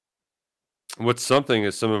 What's something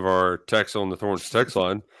is some of our texts on the Thorns text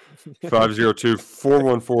line,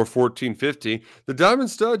 502-414-1450. The diamond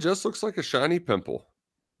stud just looks like a shiny pimple.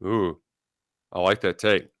 Ooh, I like that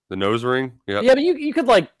take. The nose ring? Yeah, but you could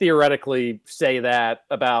like theoretically say that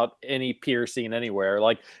about any piercing anywhere.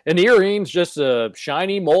 Like an earring's just a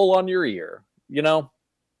shiny mole on your ear. You know,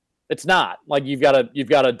 it's not like you've got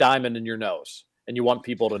a diamond in your nose, and you want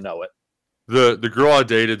people to know it. The girl I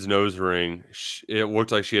dated's nose ring, it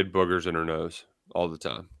looked like she had boogers in her nose all the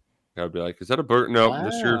time. I'd be like, "Is that a booger?" No,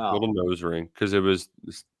 this is your little nose ring, because it was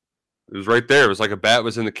right there. It was like a bat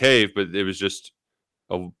was in the cave, but it was just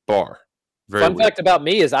a bar. Very Fun weird. fact about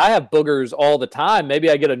me is I have boogers all the time. Maybe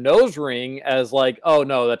I get a nose ring as like, oh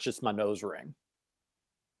no, that's just my nose ring.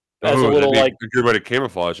 As a little like a good way to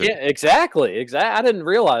camouflage it. Yeah, exactly. I didn't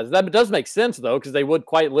realize that. It does make sense though, because they would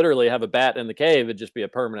quite literally have a bat in the cave. It'd just be a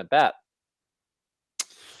permanent bat.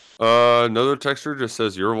 Another texter just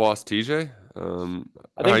says you're lost, TJ. I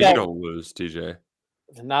think you don't lose, TJ.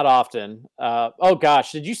 Not often. Oh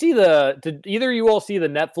gosh, did either of you all see the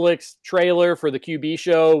Netflix trailer for the QB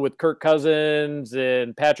show with Kirk Cousins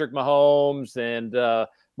and Patrick Mahomes and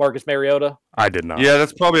Marcus Mariota? I did not. Yeah,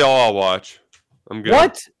 that's probably all I'll watch. I'm good.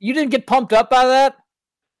 What? You didn't get pumped up by that?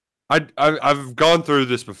 I've gone through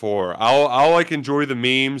this before. I'll like enjoy the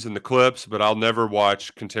memes and the clips, but I'll never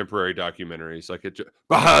watch contemporary documentaries like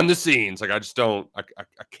behind the scenes. Like I just don't. I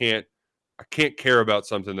can't care about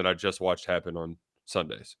something that I just watched happen on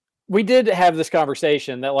Sundays. We did have this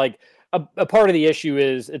conversation that like a part of the issue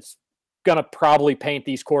is it's gonna probably paint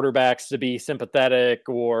these quarterbacks to be sympathetic,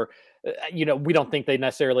 or we don't think they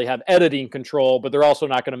necessarily have editing control, but they're also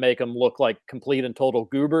not going to make them look like complete and total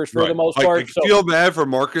goobers for the most part. I feel bad for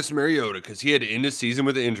Marcus Mariota because he had to end his season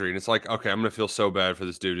with an injury, and it's like, okay, I'm going to feel so bad for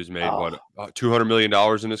this dude who's made $200 million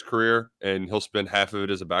in his career, and he'll spend half of it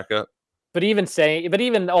as a backup. But even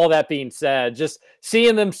all that being said, just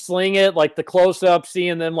seeing them sling it, like the close up,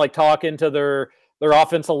 seeing them like talking to their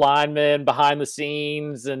offensive linemen behind the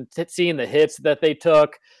scenes, and seeing the hits that they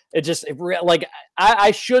took.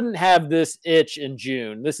 I shouldn't have this itch in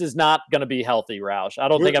June. This is not going to be healthy, Roush. I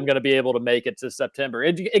don't think I'm going to be able to make it to September.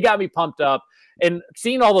 It got me pumped up, and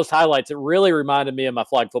seeing all those highlights, it really reminded me of my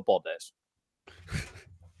flag football days.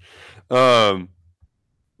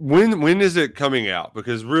 When is it coming out?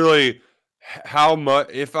 Because really, how much,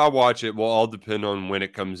 if I watch it, will all depend on when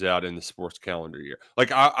it comes out in the sports calendar year.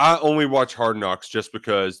 Like I only watch Hard Knocks just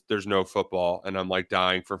because there's no football, and I'm like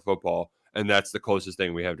dying for football. And that's the closest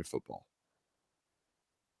thing we have to football.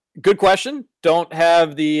 Good question. Don't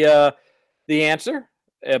have the answer,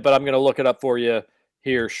 but I'm going to look it up for you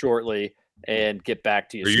here shortly and get back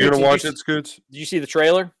to you. Are you going to watch it, Scoots? Did you see the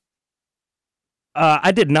trailer?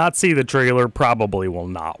 I did not see the trailer. Probably will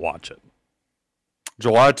not watch it.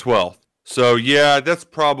 July 12th. So, yeah, that's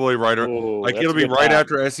probably right. It'll be right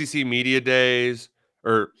after SEC Media Days.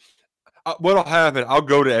 Or what'll happen, I'll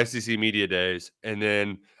go to SEC Media Days, and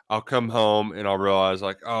then I'll come home and I'll realize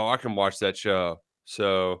like, oh, I can watch that show.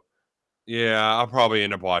 So, yeah, I'll probably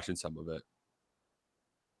end up watching some of it.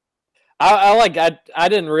 I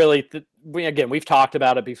didn't really. Again, we've talked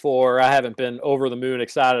about it before. I haven't been over the moon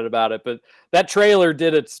excited about it, but that trailer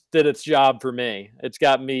did its job for me. It's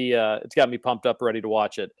got me pumped up, ready to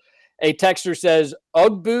watch it. A texter says,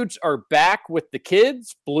 "Ugg boots are back with the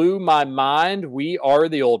kids. Blew my mind. We are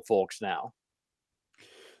the old folks now."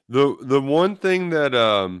 The one thing that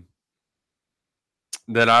I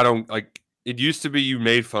don't like, it used to be you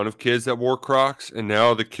made fun of kids that wore Crocs, and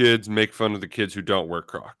now the kids make fun of the kids who don't wear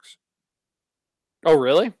Crocs. Oh,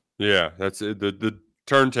 really? Yeah, that's it. The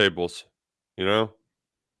turntables, you know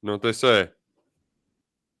what they say.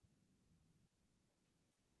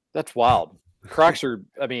 That's wild. Crocs are,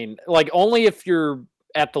 like only if you're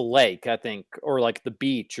at the lake, I think, or like the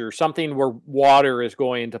beach or something where water is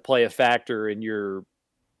going to play a factor in your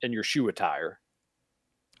shoe attire.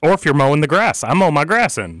 Or if you're mowing the grass. I mow my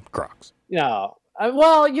grass in Crocs. No.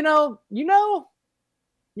 Well, you know.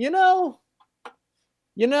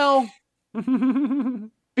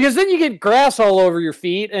 Because then you get grass all over your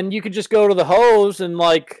feet, and you could just go to the hose and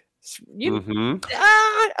like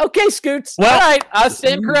okay, Scoots. Well, all right, I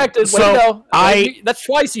stand corrected. Way to go. That's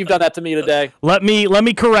twice you've done that to me today. Let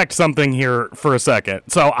me correct something here for a second.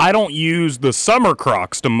 So I don't use the summer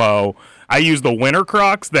Crocs to mow. I use the winter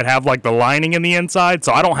Crocs that have like the lining in the inside,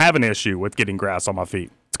 so I don't have an issue with getting grass on my feet.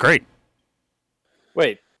 It's great.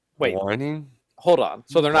 Wait. Lining? Hold on.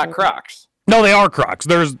 So they're not Crocs? No, they are Crocs.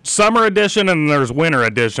 There's summer edition and there's winter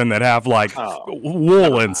edition that have like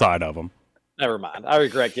wool inside of them. Never mind. I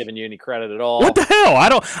regret giving you any credit at all. What the hell?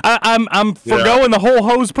 I'm forgoing the whole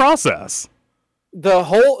hose process. The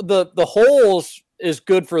holes is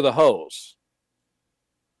good for the hose.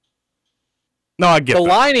 No, I get the that.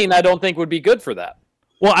 lining. I don't think would be good for that.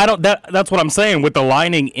 Well, I don't. That's what I'm saying. With the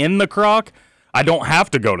lining in the Croc, I don't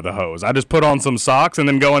have to go to the hose. I just put on some socks and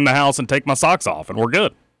then go in the house and take my socks off, and we're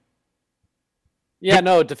good. Yeah,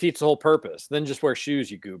 no, it defeats the whole purpose. Then just wear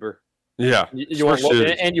shoes, you goober. Yeah, You won't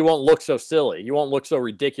look, and you won't look so silly. You won't look so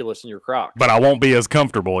ridiculous in your Crocs. But I won't be as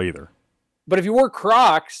comfortable either. But if you wore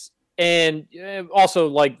Crocs and also,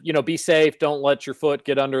 like, be safe, don't let your foot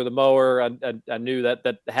get under the mower. I knew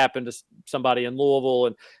that happened to somebody in Louisville,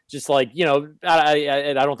 and just like,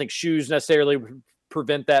 I don't think shoes necessarily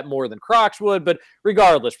prevent that more than Crocs would. But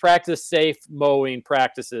regardless, practice safe mowing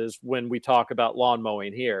practices when we talk about lawn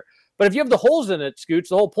mowing here. But if you have the holes in it, Scoots,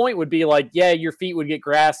 the whole point would be like, yeah, your feet would get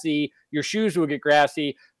grassy, your shoes would get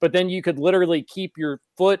grassy, but then you could literally keep your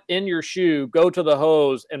foot in your shoe, go to the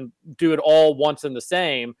hose, and do it all once in the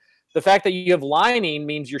same. The fact that you have lining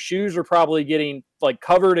means your shoes are probably getting like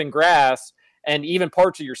covered in grass, and even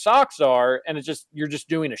parts of your socks are, and you're just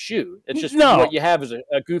doing a shoe. It's just what you have is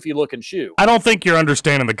a goofy looking shoe. I don't think you're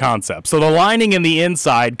understanding the concept. So the lining in the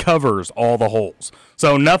inside covers all the holes.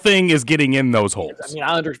 So nothing is getting in those holes. I mean,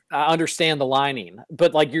 I understand the lining,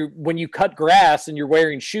 but like when you cut grass and you're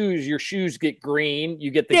wearing shoes, your shoes get green.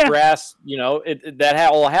 You get the grass. That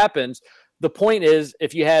all happens. The point is,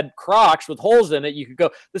 if you had Crocs with holes in it, you could go.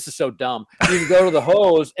 This is so dumb. You can go to the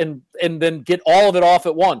hose and then get all of it off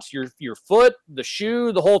at once. Your foot, the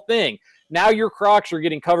shoe, the whole thing. Now your Crocs are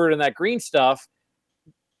getting covered in that green stuff,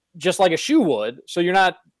 just like a shoe would. So you're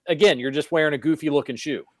not. Again, you're just wearing a goofy looking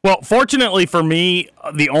shoe. Well, fortunately for me,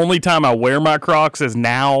 the only time I wear my Crocs is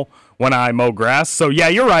now when I mow grass. So yeah,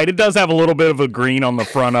 you're right. It does have a little bit of a green on the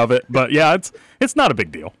front of it, but yeah, it's not a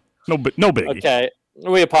big deal. No biggie. Okay.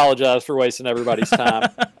 We apologize for wasting everybody's time.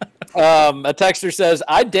 A texter says,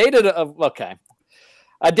 I dated abroad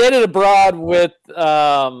with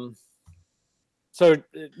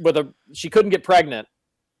she couldn't get pregnant.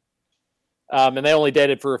 And they only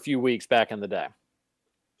dated for a few weeks back in the day.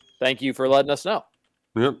 Thank you for letting us know.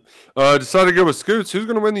 Yep. Decided to go with Scoots. Who's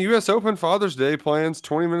going to win the U.S. Open Father's Day? Plans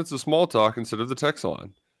 20 minutes of small talk instead of the text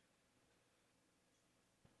line.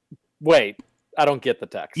 Wait, I don't get the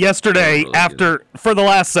text. Yesterday, for the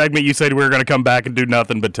last segment, you said we were going to come back and do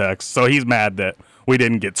nothing but text. So he's mad that we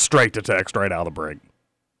didn't get straight to text right out of the break.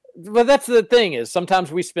 But that's the thing is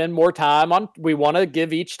sometimes we spend more time we want to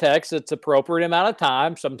give each text its appropriate amount of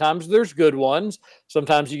time. Sometimes there's good ones.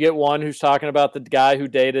 Sometimes you get one who's talking about the guy who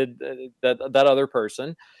dated that other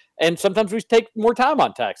person. And sometimes we take more time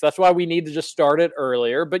on text. That's why we need to just start it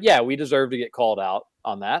earlier. But yeah, we deserve to get called out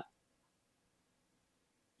on that.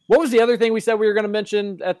 What was the other thing we said we were going to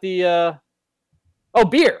mention at the,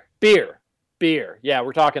 beer. Yeah,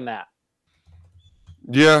 we're talking that.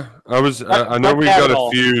 Yeah, I know we got a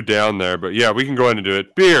few down there, but yeah, we can go ahead and do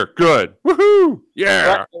it. Beer, good. Woohoo!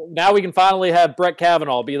 Yeah. Now we can finally have Brett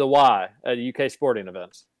Kavanaugh be the Y at UK sporting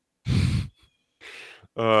events.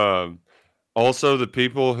 Also, the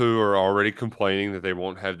people who are already complaining that they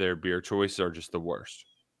won't have their beer choice are just the worst.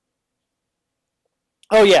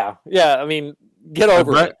 Oh, yeah. Yeah, I mean, get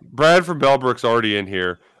over it. Brad from Bellbrook's already in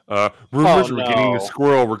here. Rumors are getting a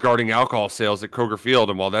squirrel regarding alcohol sales at Kroger Field,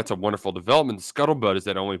 and while that's a wonderful development, the scuttlebutt is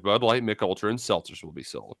that only Bud Light, Mick Ultra, and seltzers will be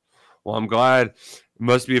sold. Well, I'm glad it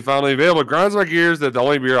must be finally available. It grinds my gears that the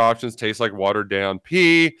only beer options taste like watered down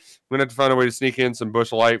pee. I'm gonna have to find a way to sneak in some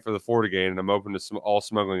Busch Light for the Florida game, and I'm open to all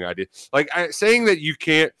smuggling ideas. Like saying that you're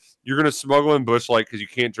gonna smuggle in Busch Light because you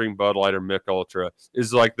can't drink Bud Light or Mick Ultra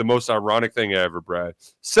is like the most ironic thing ever, Brad.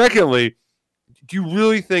 Secondly, do you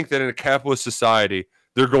really think that in a capitalist society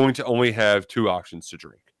they're going to only have two options to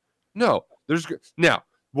drink? No.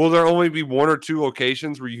 Will there only be one or two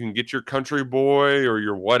locations where you can get your Country Boy or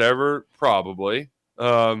your whatever? Probably.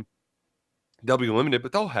 They'll be limited,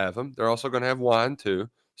 but they'll have them. They're also going to have wine too.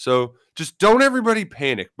 So just don't everybody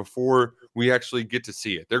panic before we actually get to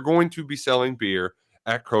see it. They're going to be selling beer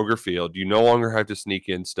at Kroger Field. You no longer have to sneak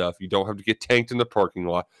in stuff. You don't have to get tanked in the parking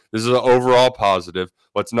lot. This is an overall positive.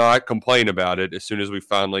 Let's not complain about it as soon as we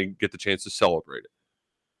finally get the chance to celebrate it.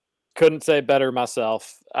 Couldn't say better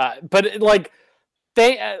myself. But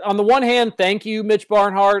on the one hand, thank you, Mitch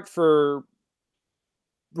Barnhart, for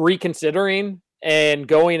reconsidering and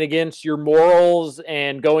going against your morals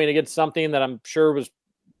and going against something that I'm sure was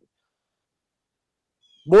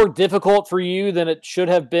more difficult for you than it should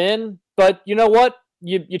have been. But you know what?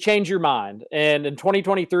 You change your mind. And in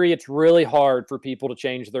 2023, it's really hard for people to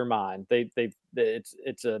change their mind.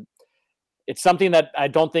 It's something that I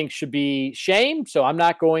don't think should be shamed, so I'm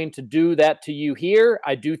not going to do that to you here.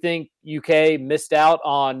 I do think UK missed out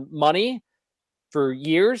on money for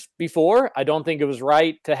years before. I don't think it was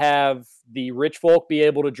right to have the rich folk be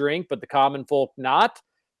able to drink, but the common folk not.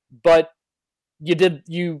 But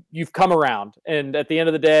you've come around, and at the end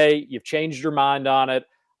of the day, you've changed your mind on it.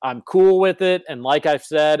 I'm cool with it. And like I've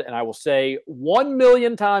said, and I will say 1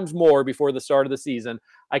 million times more before the start of the season,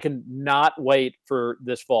 I can not wait for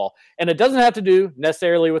this fall. And it doesn't have to do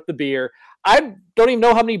necessarily with the beer. I don't even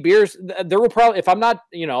know how many beers there will probably, if I'm not,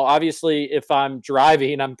 obviously if I'm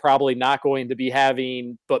driving, I'm probably not going to be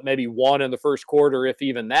having, but maybe one in the first quarter, if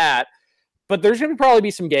even that. But there's going to probably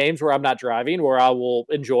be some games where I'm not driving, where I will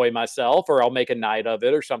enjoy myself, or I'll make a night of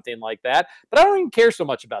it or something like that. But I don't even care so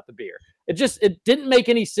much about the beer. It didn't make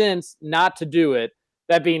any sense not to do it.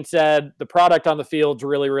 That being said, the product on the field's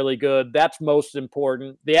really, really good. That's most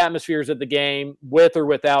important. The atmospheres at the game, with or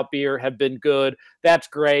without beer, have been good. That's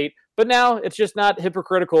great. But now it's just not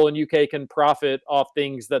hypocritical, and UK can profit off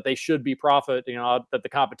things that they should be that the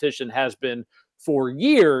competition has been for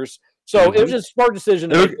years. So it was just a smart decision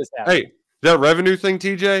to make this happen. Hey, that revenue thing,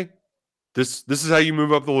 TJ, this is how you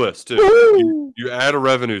move up the list, too. You add a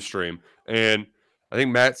revenue stream. And I think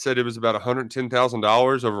Matt said it was about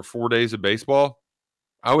 $110,000 over 4 days of baseball.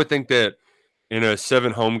 I would think that in a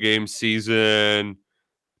 7 home game season,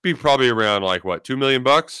 be probably around $2 million,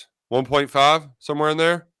 1.5, somewhere in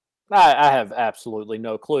there. I have absolutely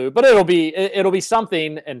no clue, but it'll be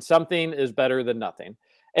something, and something is better than nothing.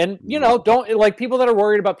 And don't people that are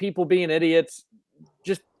worried about people being idiots,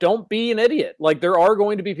 just don't be an idiot. There are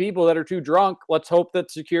going to be people that are too drunk. Let's hope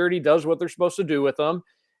that security does what they're supposed to do with them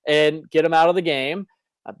and get them out of the game.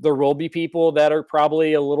 There will be people that are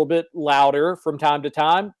probably a little bit louder from time to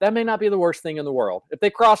time. That may not be the worst thing in the world. If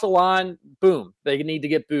they cross a line, boom, they need to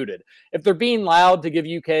get booted. If they're being loud to give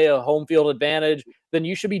UK a home field advantage, then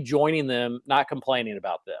you should be joining them, not complaining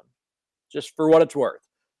about them, just for what it's worth.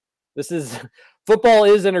 Football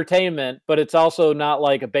is entertainment, but it's also not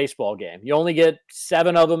like a baseball game. You only get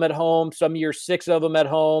 7 of them at home, some years 6 of them at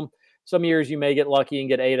home. Some years you may get lucky and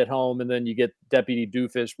get 8 at home, and then you get Deputy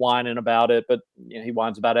Doofus whining about it, but he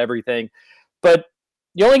whines about everything. But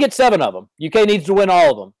you only get 7 of them. UK needs to win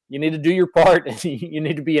all of them. You need to do your part, and you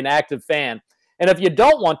need to be an active fan. And if you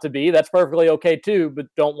don't want to be, that's perfectly okay too, but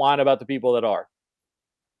don't whine about the people that are.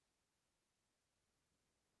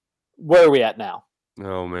 Where are we at now?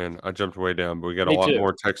 Oh, man, I jumped way down, but we got a lot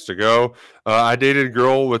more text to go. I dated a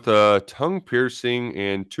girl with a tongue piercing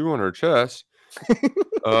and 2 on her chest.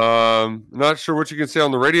 Not sure what you can say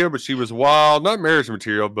on the radio, but she was wild. Not marriage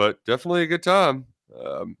material, but definitely a good time.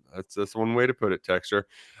 That's one way to put it, Texter.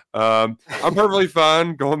 I'm perfectly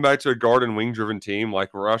fine going back to a guard and wing driven team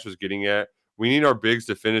like Roush was getting at. We need our bigs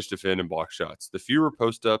to finish, defend, and block shots. The fewer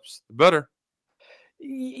post ups, the better.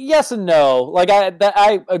 Yes and no.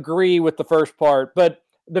 I agree with the first part, but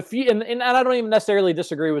and I don't even necessarily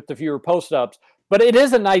disagree with the fewer post ups. But it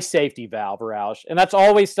is a nice safety valve, Roush. And that's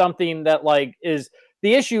always something that is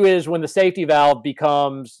the issue is when the safety valve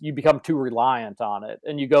you become too reliant on it,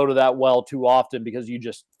 and you go to that well too often because you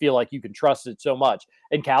just feel like you can trust it so much.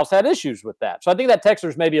 And Cal's had issues with that. So I think that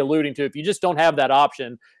Texter's maybe alluding to, if you just don't have that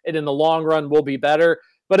option, it in the long run will be better.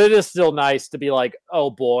 But it is still nice to be like, oh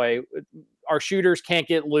boy, our shooters can't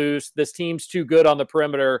get loose. This team's too good on the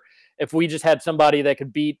perimeter. If we just had somebody that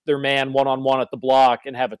could beat their man one-on-one at the block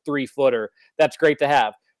and have a 3-footer, that's great to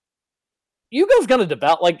have. Hugo's going to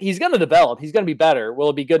develop. He's going to develop. He's going to be better. Will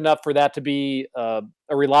it be good enough for that to be a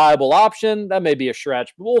reliable option? That may be a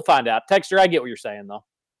stretch, but we'll find out. Texter, I get what you're saying, though.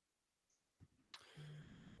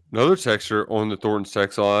 Another texter on the Thornton's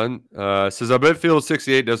text line says, I bet Field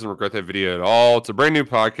 68 doesn't regret that video at all. It's a brand new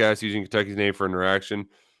podcast using Kentucky's name for interaction.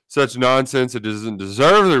 Such nonsense. It doesn't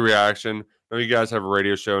deserve the reaction. I know you guys have a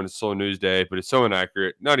radio show and it's Slow News Day, but it's so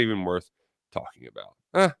inaccurate, not even worth talking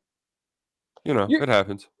about. It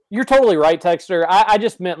happens. You're totally right, Texter. I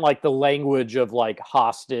just meant the language of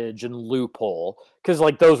hostage and loophole, because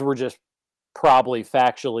those were just probably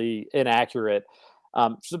factually inaccurate.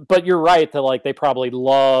 But you're right that they probably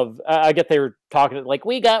love. I get they were talking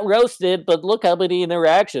we got roasted, but look how many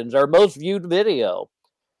interactions. Our most viewed video.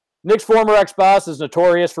 Nick's former ex-boss is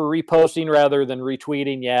notorious for reposting rather than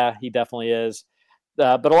retweeting. Yeah, he definitely is.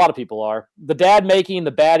 But a lot of people are. The dad making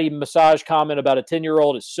the baddie massage comment about a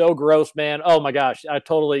 10-year-old is so gross, man. Oh my gosh,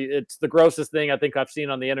 it's the grossest thing I think I've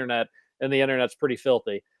seen on the internet, and the internet's pretty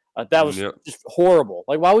filthy. That was just horrible.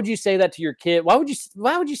 Why would you say that to your kid? Why would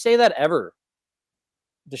you say that ever?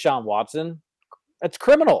 Deshaun Watson? That's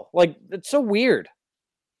criminal. It's so weird.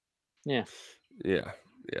 Yeah. Yeah.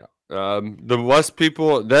 The less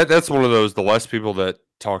people that's one of those, the less people that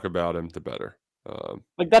talk about him, the better.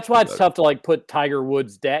 That's why it's tough to put Tiger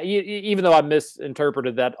Woods' dad, even though I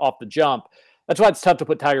misinterpreted that off the jump. That's why it's tough to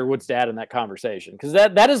put Tiger Woods' dad in that conversation, because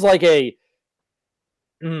that is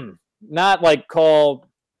not called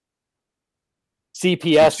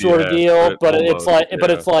CPS sort of CPS, deal, but it's almost, but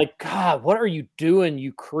yeah. it's like, God, what are you doing,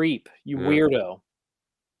 you creep, you weirdo?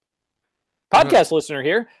 Podcast listener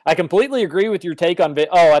here. I completely agree with your take on.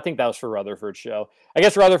 I think that was for Rutherford's show. I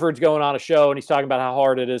guess Rutherford's going on a show and he's talking about how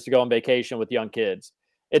hard it is to go on vacation with young kids.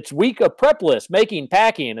 It's week of prep list, making,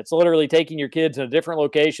 packing. It's literally taking your kids in a different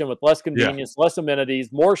location with less convenience, less amenities,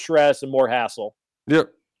 more stress, and more hassle.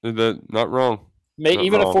 Yep, not wrong.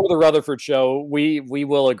 Even for the Rutherford show, we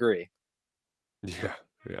will agree. Yeah.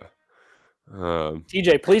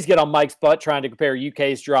 TJ, please get on Mike's butt trying to compare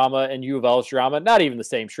UK's drama and U of L's drama. Not even the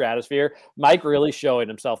same stratosphere. Mike really showing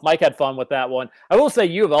himself. Mike had fun with that one. I will say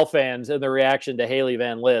U of L fans and their reaction to Haley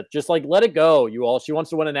Van Lith, just like, let it go, you all. She wants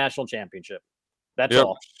to win a national championship. That's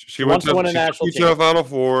all. She wants to win a national championship. Final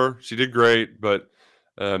Four. She did great, but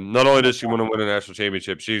not only does she want to win a national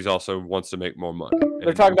championship, she also wants to make more money.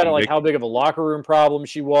 They're talking about like how big of a locker room problem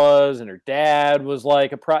she was, and her dad was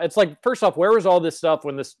like it's like, first off, where was all this stuff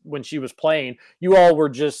when she was playing? You all were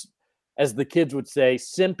just, as the kids would say,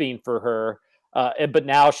 simping for her. But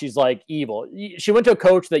now she's like evil. She went to a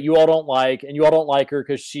coach that you all don't like, and you all don't like her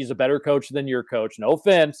because she's a better coach than your coach. No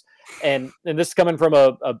offense. And this is coming from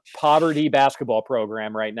a poverty basketball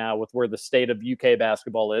program right now with where the state of UK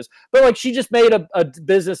basketball is. But like, she just made a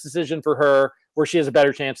business decision for her where she has a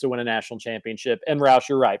better chance to win a national championship. And Roush,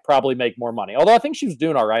 you're right, probably make more money. Although I think she was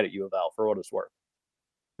doing all right at U of L for what it's worth.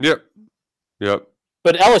 Yep.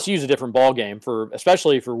 But LSU's a different ball game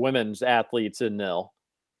especially for women's athletes in NIL.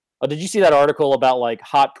 Did you see that article about like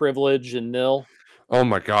hot privilege in NIL? Oh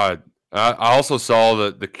my God. I also saw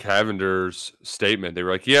the Cavender's statement. They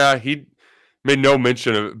were like, yeah, he made no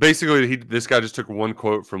mention of basically this guy just took one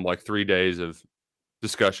quote from like 3 days of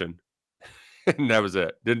discussion. And that was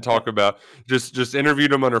it. Didn't talk about, just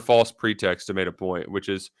interviewed him under false pretext to make a point, which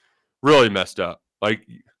is really messed up. Like,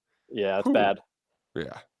 yeah, it's bad.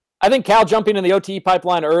 Yeah. I think Cal jumping in the OTE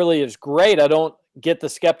pipeline early is great. I don't get the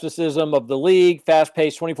skepticism of the league,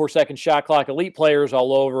 fast-paced, 24-second shot clock, elite players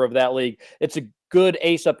all over of that league. It's a good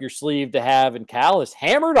ace up your sleeve to have, and Cal is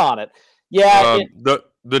hammered on it. Yeah.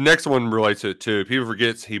 The next one relates to it too. People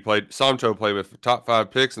forget Somto played with top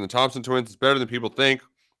 5 picks, and the Thompson twins is better than people think.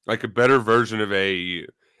 Like a better version of AAU.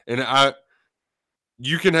 And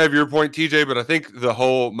you can have your point, TJ, but I think my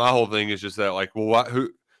whole thing is just that, like, well, who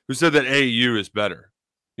said that AAU is better?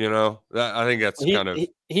 You know, I think that's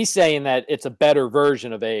he's saying that it's a better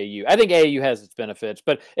version of AAU. I think AAU has its benefits,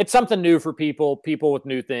 but it's something new for people with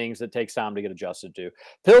new things that takes time to get adjusted to.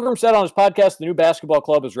 Pilgrim said on his podcast, the new basketball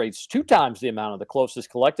club has raised 2 times the amount of the closest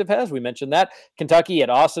collective has. We mentioned that. Kentucky at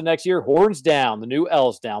Austin next year. Horns down. The new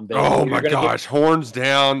L's down, baby. Oh my gosh. Horns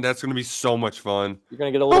down. That's going to be so much fun. You're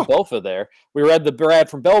going to get a little Bofa there. We read the Brad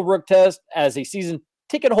from Bellbrook test as a season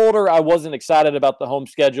ticket holder. I wasn't excited about the home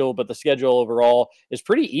schedule, but the schedule overall is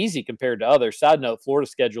pretty easy compared to others. Side note, Florida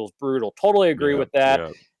schedule is brutal. Totally agree with that. Yeah.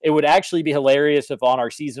 It would actually be hilarious if on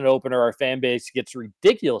our season opener, our fan base gets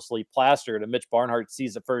ridiculously plastered and Mitch Barnhart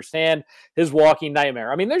sees it firsthand, his walking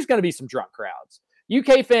nightmare. I mean, there's going to be some drunk crowds.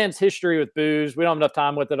 UK fans' history with booze. We don't have enough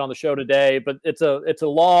time with it on the show today, but it's a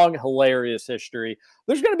long, hilarious history.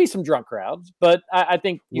 There's going to be some drunk crowds, but I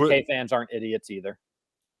think UK fans aren't idiots either.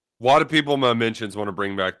 A lot of people in my mentions want to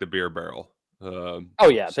bring back the beer barrel.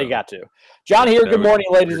 They got to. John here. Good morning,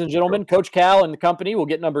 ladies and gentlemen. Coach Cal and the company will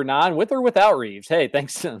get number 9 with or without Reeves. Hey,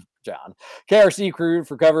 thanks, John. KRC crew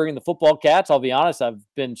for covering the football Cats. I'll be honest, I've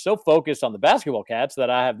been so focused on the basketball Cats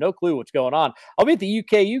that I have no clue what's going on. I'll be at the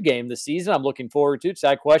UKU game this season. I'm looking forward to it.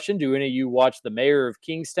 Side question, do any of you watch the Mayor of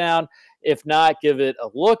Kingstown? If not, give it a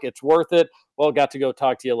look. It's worth it. Well, got to go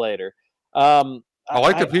talk to you later. I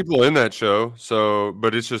like the people in that show,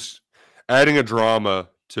 but it's just adding a drama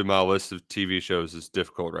to my list of TV shows is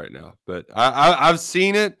difficult right now. But I've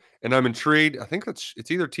seen it and I'm intrigued. I think it's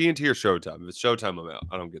either TNT or Showtime. If it's Showtime, I'm out.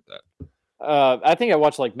 I don't get that. I think I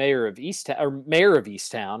watched like Mayor of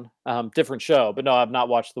Easttown, different show, but no, I've not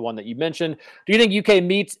watched the one that you mentioned. Do you think UK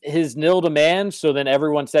meets his nil demands? So then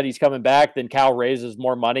everyone said he's coming back. Then Cal raises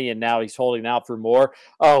more money and now he's holding out for more.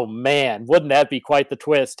 Oh man, wouldn't that be quite the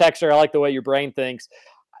twist? Texter, I like the way your brain thinks.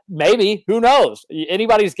 Maybe, who knows?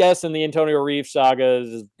 Anybody's guess in the Antonio Reeves saga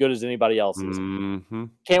is as good as anybody else's. Mm-hmm.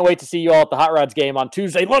 Can't wait to see you all at the Hot Rods game on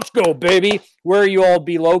Tuesday. Let's go, baby. Where you all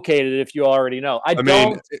be located if you already know.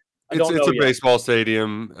 It's a baseball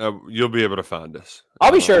stadium. You'll be able to find us.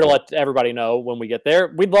 I'll be sure to let everybody know when we get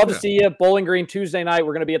there. We'd love to see you. Bowling Green Tuesday night.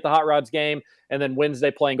 We're going to be at the Hot Rods game. And then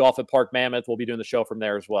Wednesday playing golf at Park Mammoth. We'll be doing the show from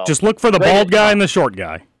there as well. Just look for the bald guy and the short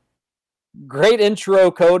guy. Great intro,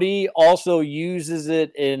 Cody. Also uses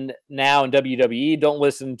it now in WWE. Don't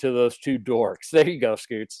listen to those two dorks. There you go,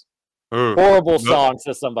 Scoots. Ooh, Horrible song,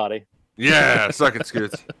 says somebody. Yeah, suck it,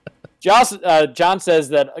 Scoots. John says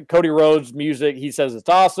that Cody Rhodes' music, he says it's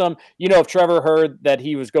awesome. You know, if Trevor heard that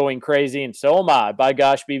he was going crazy, and so am I. By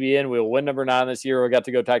gosh, BBN, we'll win number 9 this year. We got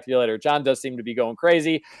to go talk to you later. John does seem to be going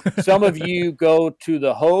crazy. Some of you go to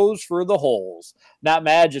the hose for the holes. Not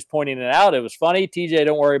mad, just pointing it out. It was funny. TJ,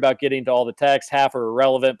 don't worry about getting to all the texts. Half are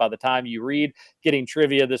irrelevant by the time you read. Getting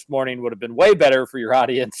trivia this morning would have been way better for your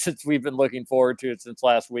audience since we've been looking forward to it since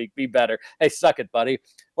last week. Be better. Hey, suck it, buddy.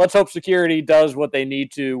 Let's hope security does what they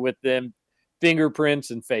need to with them fingerprints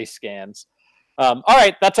and face scans. All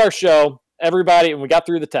right, that's our show. Everybody, and we got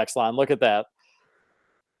through the text line. Look at that.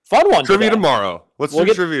 Fun one Trivia today. tomorrow. We'll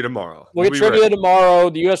get trivia tomorrow. We'll get trivia tomorrow.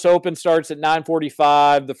 The U.S. Open starts at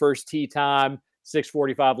 9:45, the first tee time,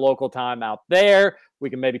 6:45 local time out there. We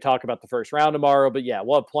can maybe talk about the first round tomorrow, but yeah,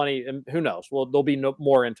 we'll have plenty, and who knows? There'll be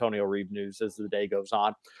more Antonio Reed news as the day goes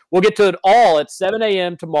on. We'll get to it all at 7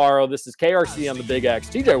 a.m. tomorrow. This is KRC on the Big X.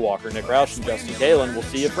 TJ Walker, Nick Roush, and Justin Galen. We'll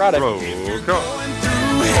see you Friday. Roll call. Going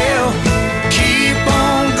through hell.